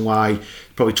reason why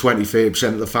probably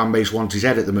 20-30% of the fan base want his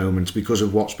head at the moment, because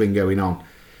of what's been going on.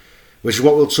 Which is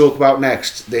what we'll talk about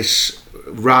next. This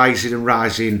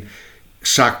rising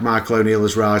sack Michael O'Neill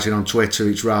is rising on Twitter.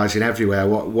 It's rising everywhere.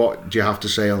 What do you have to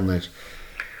say on this?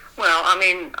 Well, I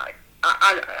mean,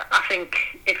 I think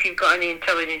if you've got any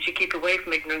intelligence, you keep away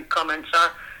from ignorant comments.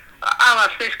 I'll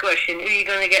ask this question: who are you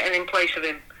going to get in place of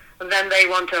him? And then they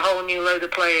want a whole new load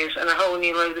of players and a whole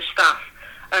new load of staff.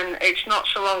 And it's not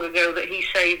so long ago that he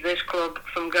saved this club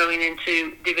from going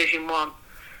into Division 1.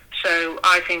 So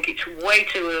I think it's way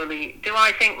too early. Do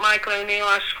I think Michael O'Neill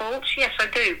has faults? Yes, I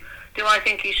do. Do I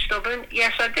think he's stubborn?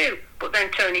 Yes, I do. But then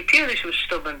Tony Pulis was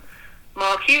stubborn.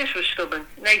 Mark Hughes was stubborn.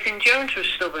 Nathan Jones was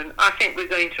stubborn. I think we're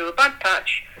going through a bad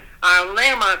patch. I'll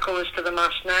nail my colours to the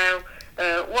mast now.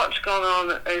 What's gone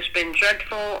on has been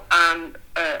dreadful, and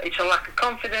it's a lack of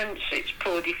confidence, it's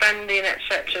poor defending,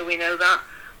 etc. We know that.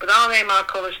 But I'll nail my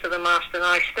colours to the mast, and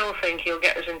I still think he'll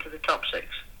get us into the top 6.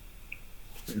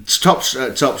 It's top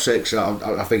 6.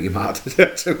 I think you might. I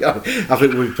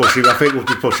think we'll be pushing. I think we'll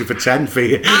be pushing for 10 for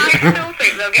you. I still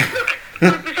think they'll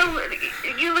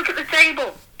get. You look at the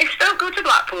table. If Stoke go to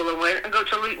Blackpool and win, and go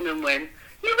to Luton and win,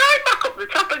 you're right back up the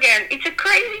top again. It's a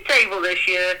crazy table this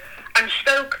year, and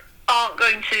Stoke aren't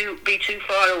going to be too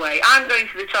far away. I'm going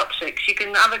for the top 6. You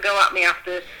can have a go at me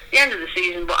after the end of the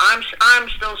season, but I'm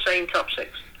still saying top 6.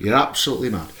 You're absolutely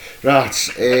mad. Right.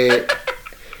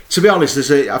 To be honest,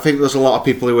 I think there's a lot of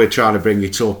people who are trying to bring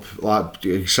it up, like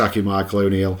sacking Michael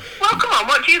O'Neill. Well, come on,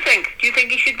 what do you think? Do you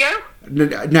think he should go?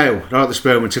 No, not at this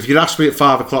moment. If you'd asked me at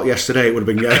 5 o'clock yesterday, it would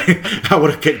have been I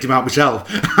would have kicked him out myself.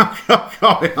 But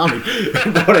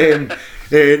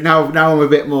now I'm a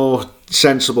bit more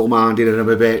sensible minded and I'm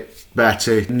a bit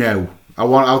better. No,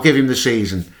 I'll give him the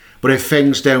season. But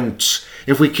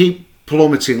if we keep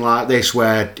plummeting like this,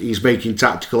 where he's making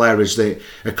tactical errors that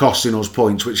are costing us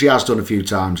points, which he has done a few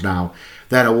times now,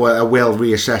 then I will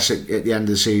reassess it at the end of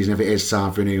the season if it is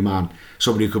time for a new man.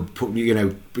 Somebody who could put,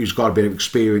 who's got a bit of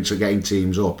experience at getting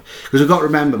teams up. Because we've got to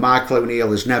remember, Michael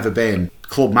O'Neill has never been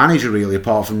club manager really,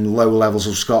 apart from the lower levels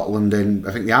of Scotland and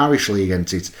I think the Irish League,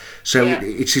 isn't it? So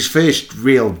it's his first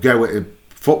real go at a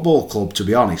football club, to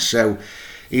be honest. So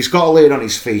he's got to learn on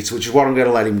his feet, which is what I'm going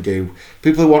to let him do.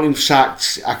 People who want him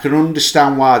sacked, I can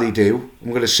understand why they do.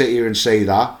 I'm going to sit here and say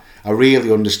that. I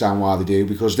really understand why they do,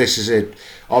 because this is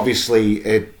obviously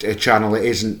a channel that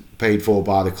isn't paid for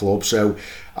by the club, so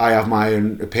I have my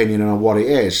own opinion on what it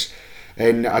is.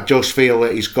 And I just feel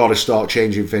that he's got to start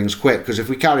changing things quick, because if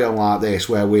we carry on like this,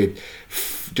 where we're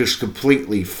just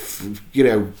completely,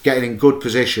 getting in good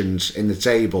positions in the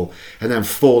table and then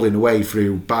falling away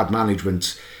through bad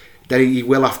management, then he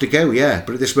will have to go, yeah.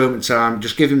 But at this moment in time,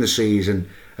 just give him the season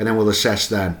and then we'll assess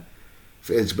then.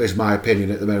 It's my opinion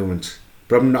at the moment.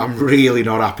 But I'm really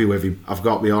not happy with him, I've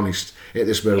got to be honest, at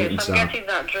this moment in time. I'm getting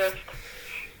that drift.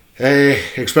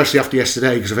 Especially after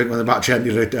yesterday, because I think when the match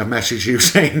ended, I messaged you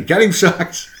saying, get him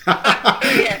sacked.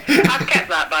 Yeah, I've kept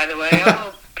that, by the way. I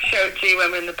will show it to you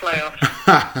when we're in the playoffs.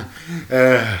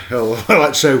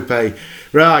 Let's hope,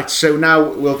 Right, so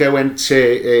now we'll go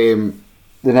into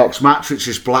the next match, which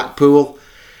is Blackpool.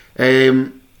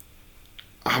 I'm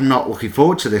not looking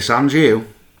forward to this, and you?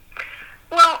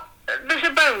 Well, there's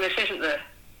a bonus, isn't there?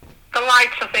 The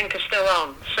lights, I think, are still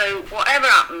on. So whatever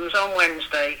happens on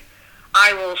Wednesday,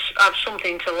 I will have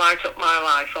something to light up my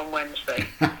life on Wednesday.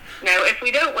 Now, if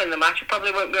we don't win the match, I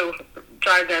probably won't go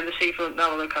drive down the seafront and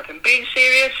have a look at it. Being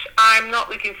serious, I'm not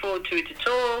looking forward to it at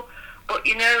all. But,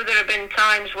 there have been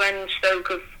times when Stoke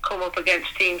have come up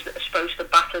against teams that are supposed to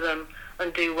batter them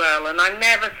and do well. And I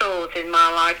never thought in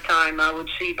my lifetime I would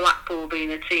see Blackpool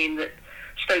being a team that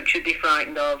Stoke should be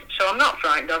frightened of. So I'm not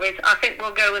frightened of it. I think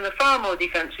we'll go in a far more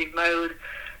defensive mode.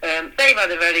 They've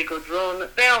had a very good run.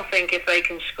 They'll think if they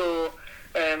can score,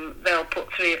 they'll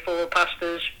put 3 or 4 past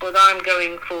us. But I'm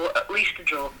going for at least a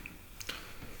draw.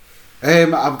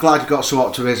 I'm glad you got some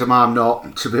optimism. I'm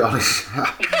not, to be honest.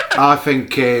 I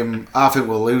think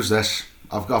we'll lose this.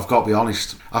 I've got to be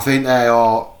honest. I think they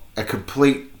are a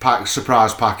complete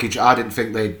surprise package. I didn't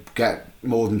think they'd get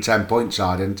more than 10 points.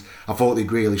 I didn't. I thought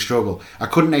they'd really struggle. I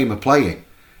couldn't name a player.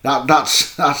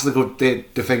 That's the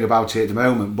thing about it at the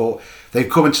moment. But they've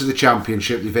come into the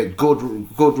Championship. They've hit good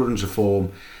runs of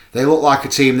form. They look like a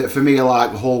team that, for me, are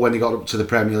like Hull when they got up to the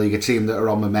Premier League, a team that are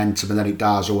on momentum and then it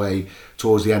dies away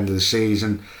towards the end of the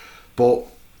season. But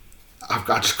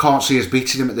I just can't see us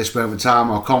beating them at this moment in time.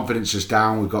 Our confidence is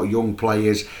down. We've got young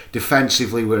players.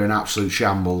 Defensively, we're in absolute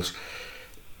shambles.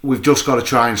 We've just got to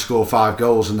try and score 5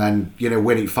 goals and then,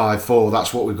 win it 5-4.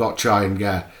 That's what we've got to try and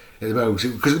get at the moment.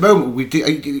 Because at the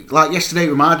moment, like yesterday, it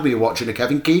reminded me of watching a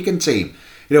Kevin Keegan team.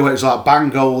 Where it was like bang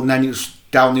goal and then it was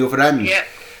down the other end. Yeah.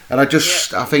 And I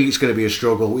think it's going to be a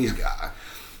struggle.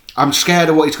 I'm scared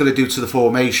of what he's going to do to the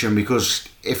formation, because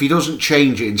if he doesn't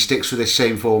change it and sticks with this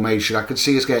same formation, I could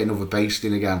see us getting another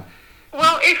pasting again.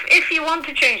 Well, if you want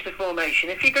to change the formation,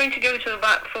 if you're going to go to a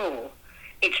back 4,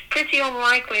 it's pretty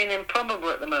unlikely and improbable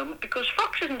at the moment, because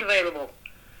Fox isn't available.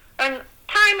 And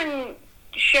Timon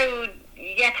showed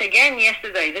yet again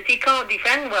yesterday that he can't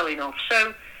defend well enough.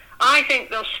 So I think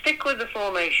they'll stick with the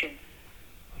formation.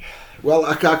 Well,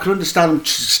 I can understand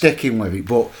sticking with it,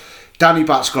 but Danny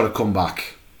Batt's got to come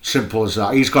back. Simple as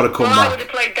that. He's got to come back. I would have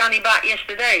played Danny Batt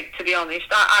yesterday, to be honest.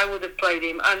 I would have played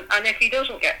him. And if he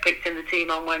doesn't get picked in the team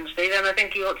on Wednesday, then I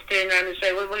think he ought to turn around and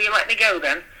say, well, will you let me go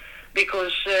then?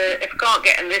 Because if I can't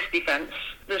get in this defence,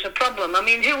 there's a problem. I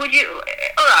mean, who would you...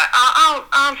 All right,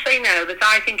 I'll say now that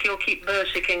I think he'll keep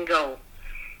Bursic in goal.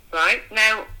 Right?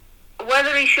 Now,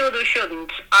 whether he should or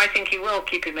shouldn't, I think he will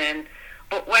keep him in.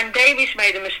 But when Davies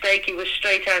made a mistake, he was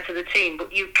straight out of the team.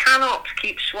 But you cannot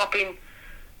keep swapping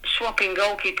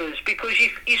goalkeepers, because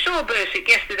you saw Bursic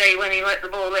yesterday when he let the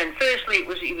ball in. Firstly,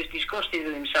 he was disgusted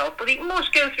with himself, but it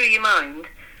must go through your mind,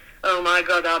 oh my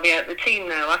God, I'll be out of the team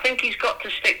now. I think he's got to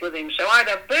stick with him. So I'd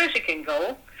have Bursic in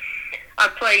goal.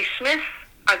 I'd play Smith.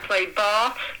 I'd play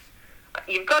Bart.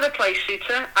 You've got to play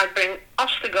Suter. I'd bring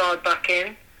Ostergaard back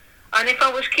in. And if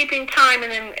I was keeping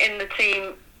Timon in the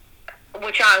team,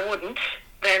 which I wouldn't,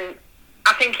 then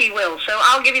I think he will. So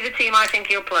I'll give you the team I think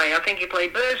he'll play. I think he'll play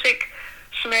Bursic,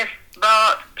 Smith,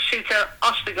 Bart, Suter,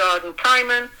 Ostergaard and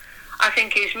Timon. I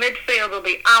think his midfield will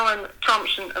be Allen,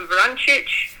 Thompson and Vrancic.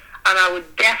 And I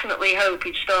would definitely hope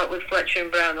he'd start with Fletcher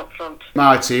and Brown up front.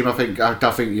 My team, I think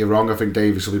you're wrong. I think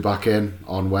Davies will be back in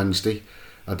on Wednesday.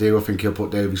 I do. I think he'll put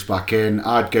Davies back in.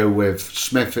 I'd go with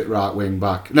Smith at right wing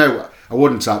back. No, I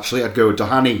wouldn't actually. I'd go with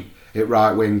Doheny at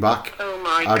right wing back. Oh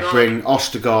my God. I'd bring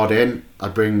Ostergaard in.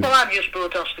 Well, I've just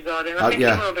brought Ostergaard in. I think he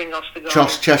will bring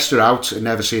Ostergaard in. Chester out and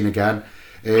never seen again.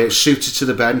 Suited to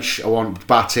the bench. I want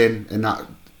Bat in that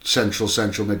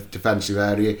central mid defensive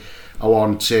area. I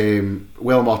want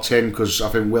Wilmot in because I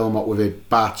think Wilmot with a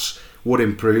Bat would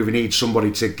improve. He needs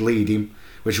somebody to lead him,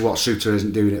 which is what Suter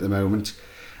isn't doing at the moment.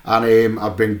 And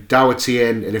I'd bring Doherty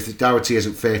in, and if Doherty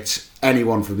isn't fit,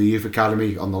 anyone from the youth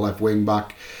academy on the left wing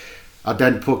back. I'd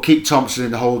then keep Thompson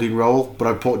in the holding role, but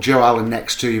I'd put Joe Allen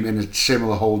next to him in a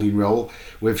similar holding role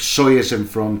with Sawyers in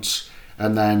front,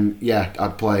 and then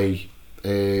I'd play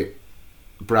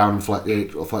Brown and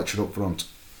Fletcher up front.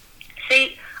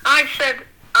 See, I've said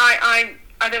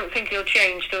I don't think he'll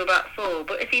change to a back four,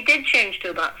 but if he did change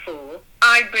to a back four,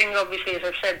 I'd bring, obviously, as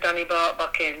I've said, Danny Bart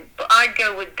back in, but I'd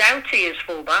go with Doughty as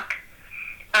full-back,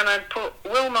 and I'd put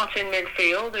Wilmot in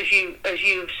midfield, as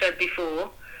you've said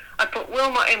before. I'd put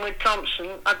Wilmot in with Thompson.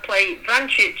 I'd play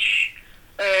Vrancic,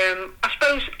 I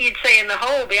suppose you'd say in the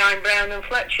hole behind Brown and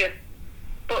Fletcher,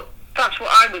 but that's what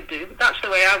I would do. That's the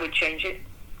way I would change it.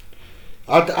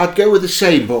 I'd go with the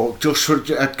same, but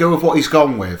I'd go with what he's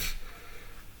gone with.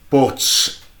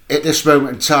 But at this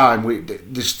moment in time,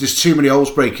 there's too many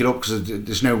holes breaking up because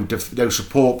there's no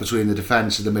support between the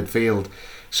defence and the midfield.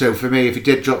 So for me, if he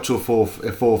did drop to a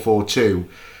 4-4-2,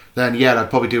 then I'd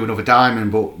probably do another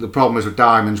diamond. But the problem is with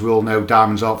diamonds, we all know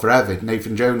diamonds aren't forever.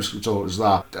 Nathan Jones taught us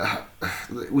that.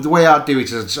 The way I'd do it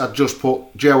is I'd just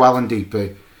put Joe Allen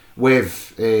deeper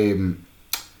with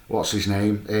what's his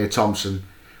name, Thompson.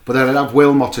 But then I'd have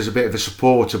Wilmot as a bit of a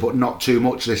supporter, but not too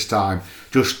much this time.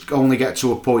 Just only get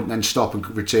to a point and then stop and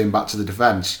return back to the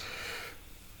defence.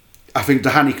 I think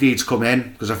Doheny needs to come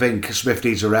in because I think Smith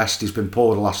needs a rest. He's been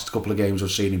poor the last couple of games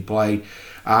I've seen him play.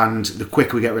 And the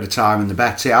quicker we get rid of time, the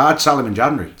better. I'd sell him in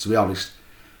January, to be honest.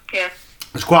 Yeah.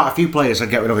 There's quite a few players I'd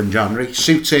get rid of in January.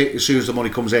 Suit it as soon as the money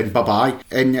comes in, bye-bye.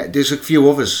 And there's a few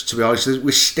others, to be honest.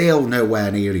 We're still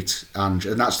nowhere near it, and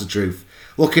that's the truth.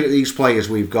 Looking at these players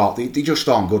we've got, they just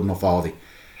aren't good enough, are they?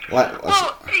 Well,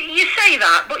 you say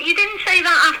that, but you didn't say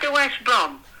that after West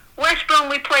Brom. West Brom,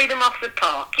 we played them off the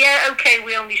park. Yeah, okay,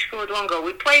 we only scored one goal.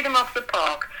 We played them off the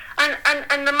park.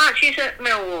 And the matches at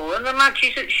Millwall and the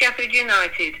matches at Sheffield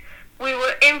United, we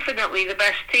were infinitely the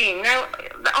best team. Now,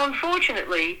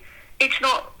 unfortunately, it's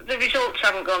not, the results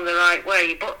haven't gone the right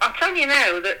way. But I'll tell you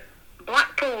now that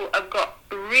Blackpool have got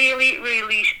really,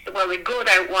 really, they're good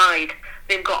out wide.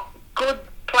 They've got good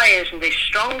players and they're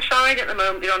strong side at the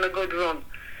moment. They're on a good run.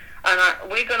 And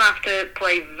we're going to have to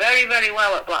play very, very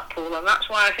well at Blackpool, and that's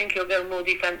why I think he'll go more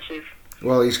defensive.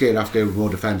 Well, he's going to have to go more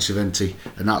defensive, isn't he?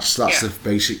 And that's the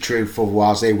basic truth.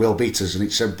 Otherwise, they will beat us, and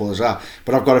it's simple as that.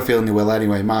 But I've got a feeling they will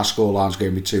anyway. My scoreline's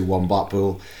going to be 2-1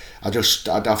 Blackpool. I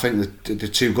think they're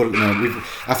too good at the moment.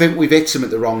 I think we've hit them at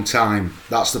the wrong time.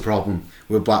 That's the problem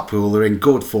with Blackpool. They're in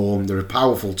good form. They're a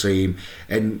powerful team,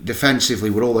 and defensively,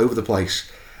 we're all over the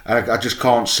place. I just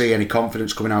can't see any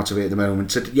confidence coming out of it at the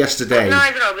moment. Yesterday, but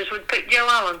neither of us would pick Joe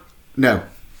Allen. No,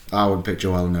 I wouldn't pick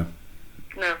Joe Allen.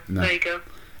 No. There you go.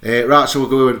 Right, so we'll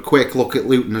go a quick look at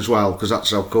Luton as well, because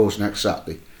that's of course next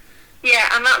Saturday. Yeah,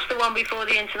 and that's the one before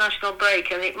the international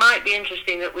break, and it might be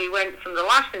interesting that we went from the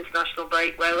last international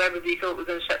break where everybody thought we were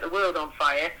going to set the world on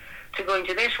fire to going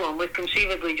to this one with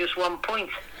conceivably just 1 point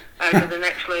out of the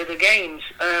next load of games.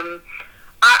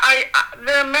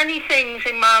 There are many things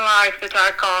in my life that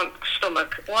I can't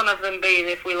stomach, one of them being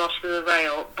if we lost to the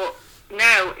Vale, but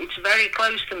now it's very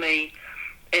close to me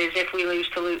is if we lose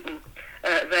to Luton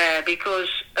there, because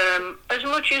as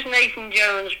much as Nathan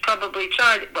Jones probably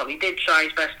tried, well, he did try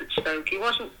his best at Stoke, he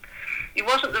wasn't the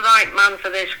right man for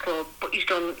this club, but he's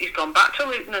gone back to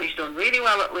Luton and he's done really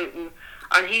well at Luton,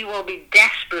 and he will be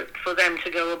desperate for them to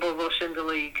go above us in the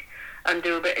league and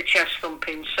do a bit of chest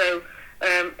thumping. So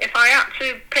if I had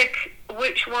to pick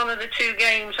which one of the two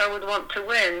games I would want to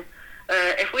win,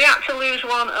 if we had to lose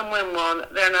one and win one,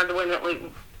 then I'd win at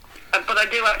Luton. But I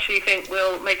do actually think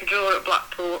we'll make a draw at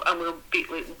Blackpool and we'll beat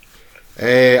Luton.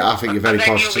 I think you're very positive. And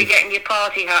then you'll be getting your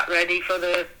party hat ready for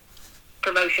the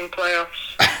promotion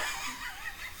playoffs.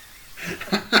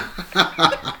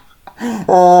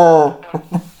 Oh,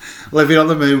 living on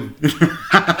the moon.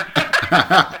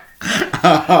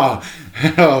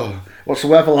 Oh, what's the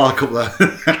weather like up there?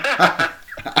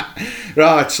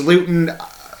 Right, so Luton,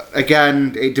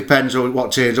 again, it depends on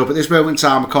what turns up. At this moment in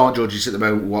time, I can't judge it at the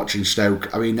moment watching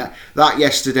Stoke. I mean, that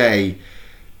yesterday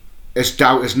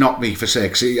has knocked me for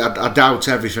six. I doubt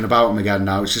everything about them again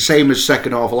now. It's the same as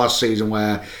second half of last season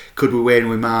where could we win,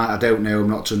 we might, I don't know, I'm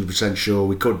not 100% sure.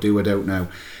 We could do, I don't know.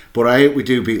 But I hope we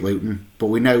do beat Luton. But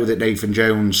we know that Nathan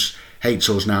Jones hates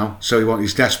us now, so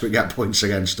he's desperate to get points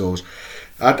against us.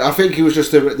 I think he was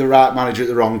just the right manager at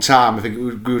the wrong time. I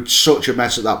think we were such a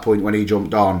mess at that point when he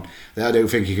jumped on that I don't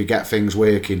think he could get things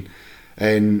working.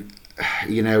 And,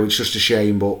 it's just a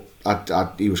shame, but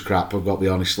he was crap, I've got to be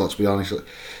honest, let's be honest.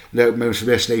 No, most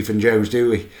miss Nathan Jones, do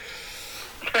we?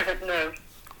 No.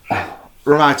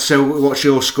 Right, so what's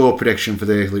your score prediction for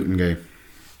the Luton game?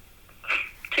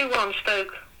 2-1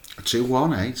 Stoke.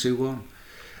 2-1, eh? 2-1.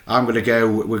 I'm going to go.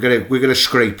 We're going to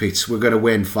scrape it. We're going to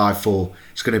win 5-4.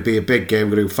 It's going to be a big game.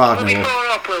 We're going to do 5-0 up. We'll be 4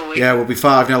 up, will we? Yeah, we'll be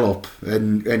 5-0 up,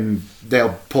 and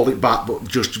they'll pull it back, but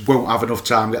just won't have enough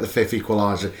time to get the fifth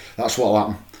equaliser. That's what'll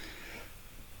happen.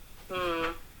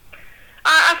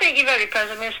 I think you're very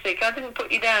pessimistic. I didn't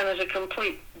put you down as a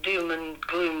complete doom and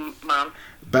gloom man.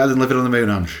 Better than living on the moon,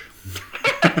 Ange.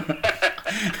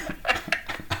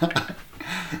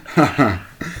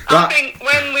 I think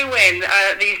when we win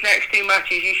these next 2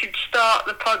 matches, you should start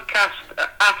the podcast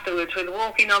afterwards with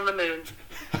walking on the moon.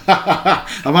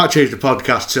 I might change the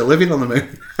podcast to living on the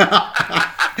moon.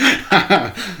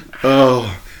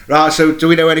 Oh, right. So, do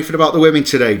we know anything about the women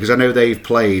today? Because I know they've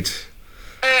played.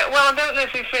 Well, I don't know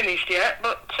if we've finished yet,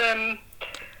 but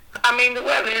I mean the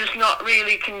weather is not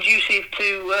really conducive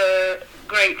to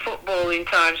great footballing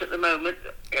times at the moment.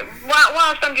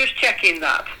 Whilst I'm just checking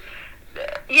that.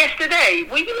 Yesterday,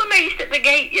 were you amazed at the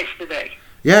gate yesterday?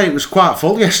 Yeah, it was quite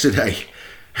full yesterday.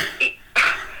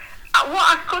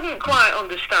 What I couldn't quite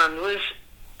understand was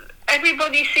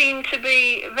everybody seemed to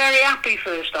be very happy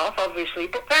first off, obviously,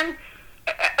 but then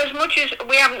as much as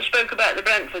we haven't spoke about the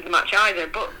Brentford match either,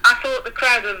 but I thought the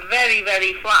crowd were very,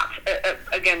 very flat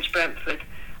against Brentford,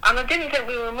 and I didn't think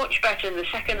we were much better in the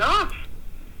second half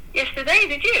yesterday,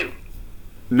 did you?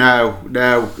 No. In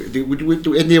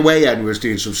the away end, we was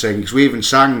doing some singing. We even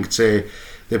sang to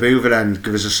the Boover end,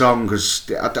 give us a song, because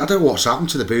I don't know what's happened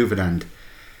to the Boover end.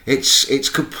 It's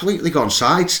completely gone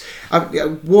sides.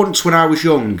 Once when I was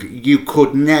young, you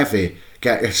could never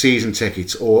get a season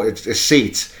ticket or a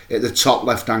seat at the top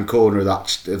left-hand corner of that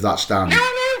stand. No.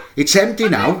 It's empty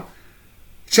now.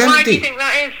 It's empty. Why do you think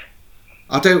that is?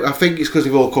 I think it's because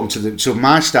they've all come to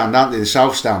my stand, aren't they? The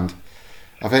south stand.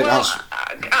 I think that's.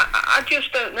 I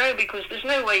just don't know, because there's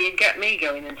no way you'd get me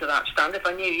going into that stand if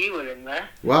I knew you were in there.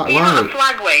 Why? You're not a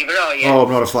flag waver, are you? Oh,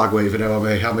 I'm not a flag waver. No,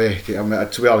 I'm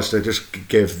to be honest, I just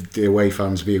give the away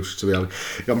fans views. To be honest,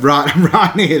 I'm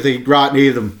right near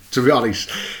them. To be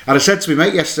honest, and I said to my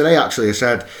mate yesterday, actually, I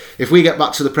said, if we get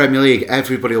back to the Premier League,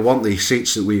 everybody will want these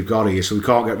seats that we've got here, so we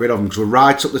can't get rid of them because we're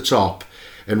right up the top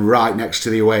and right next to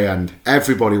the away end.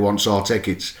 Everybody wants our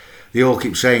tickets. They all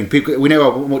keep saying, people, we know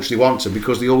how much they want them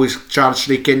because they always try to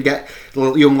sneak in, get the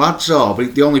little young lads are.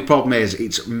 But the only problem is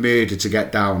it's murder to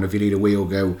get down. If you need a wheel,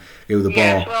 go the bar.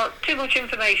 Yes, well, too much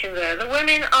information there. The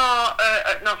women are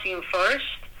at Nottingham Forest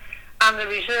and the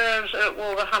reserves are at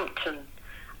Wolverhampton.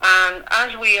 And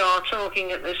as we are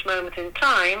talking at this moment in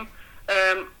time,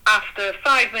 after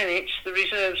 5 minutes, the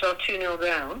reserves are 2-0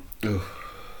 down. Oh.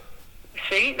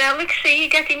 See, now look, you're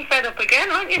getting fed up again,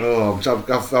 aren't you? Oh, I've had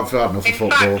enough of football.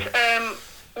 In fact,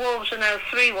 Wolves are now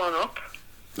 3-1 up.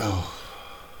 Oh.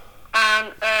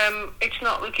 And it's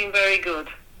not looking very good.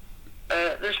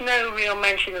 There's no real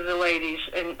mention of the ladies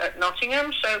at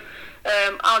Nottingham, so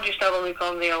I'll just have a look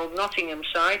on the old Nottingham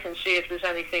site and see if there's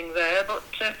anything there. But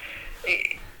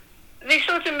they're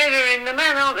sort of mirroring the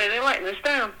men, aren't they? They're letting us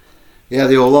down. Yeah,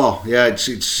 they all are. Yeah,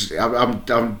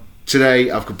 I'm today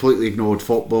I've completely ignored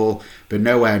football, been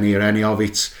nowhere near any of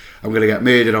it. I'm going to get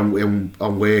murdered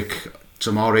on work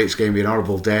tomorrow. It's going to be an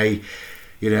horrible day.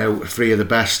 You know, 3 of the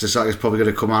best. It's probably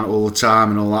going to come out all the time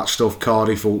and all that stuff.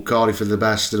 Cardiff are the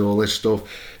best and all this stuff.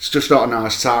 It's just not a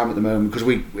nice time at the moment because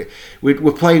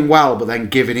we're playing well, but then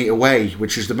giving it away,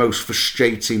 which is the most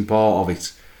frustrating part of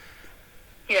it.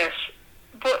 Yes,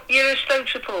 but you're a Stoke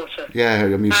supporter. Yeah,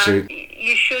 I'm used to it.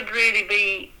 You should really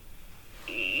be.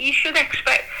 You should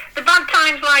expect the bad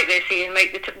times like this, Ian,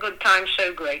 make the good times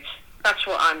so great. That's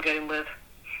what I'm going with.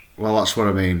 Well, that's what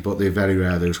I mean, but they're very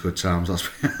rare, those good times. No,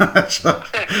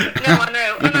 I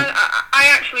know. And I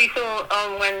actually thought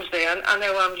on Wednesday, and I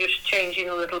know I'm just changing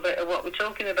a little bit of what we're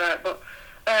talking about, but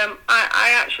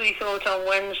I actually thought on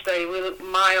Wednesday we looked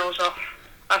miles off.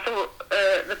 I thought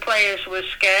the players were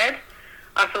scared.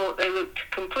 I thought they looked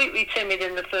completely timid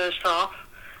in the first half.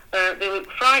 They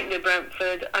looked frightened of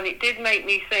Brentford, and it did make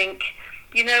me think,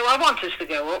 You know, I want us to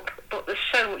go up, but there's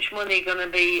so much money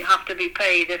going to have to be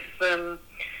paid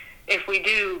if we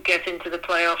do get into the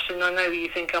playoffs. And I know you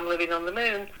think I'm living on the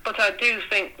moon, but I do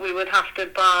think we would have to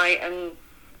buy, and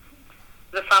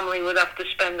the family would have to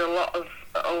spend a lot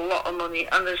of money.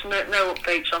 And there's no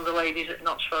updates on the ladies at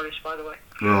Notts Forest, by the way.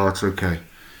 Right, okay.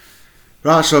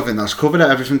 Right, so I think that's covered.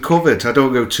 Everything covered. I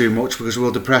don't go too much because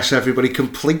we'll depress everybody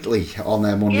completely on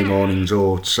their Monday mornings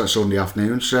or Sunday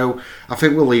afternoons. So I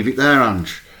think we'll leave it there,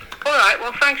 Ange. All right,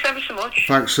 well, thanks ever so much.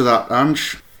 Thanks for that,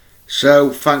 Ange.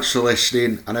 So, thanks for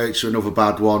listening. I know it's another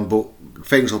bad one, but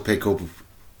things will pick up.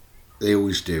 They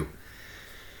always do.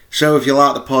 So, if you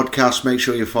like the podcast, make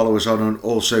sure you follow us on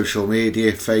all social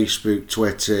media, Facebook,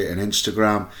 Twitter and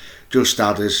Instagram. Just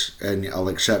add us and I'll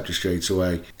accept you straight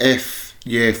away. If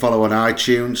you follow on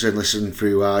iTunes and listen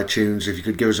through iTunes, if you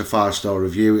could give us a 5-star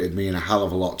review, it'd mean a hell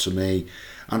of a lot to me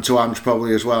and to Ange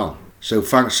probably as well. So,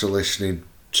 thanks for listening.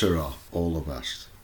 Ta-ra. All the best.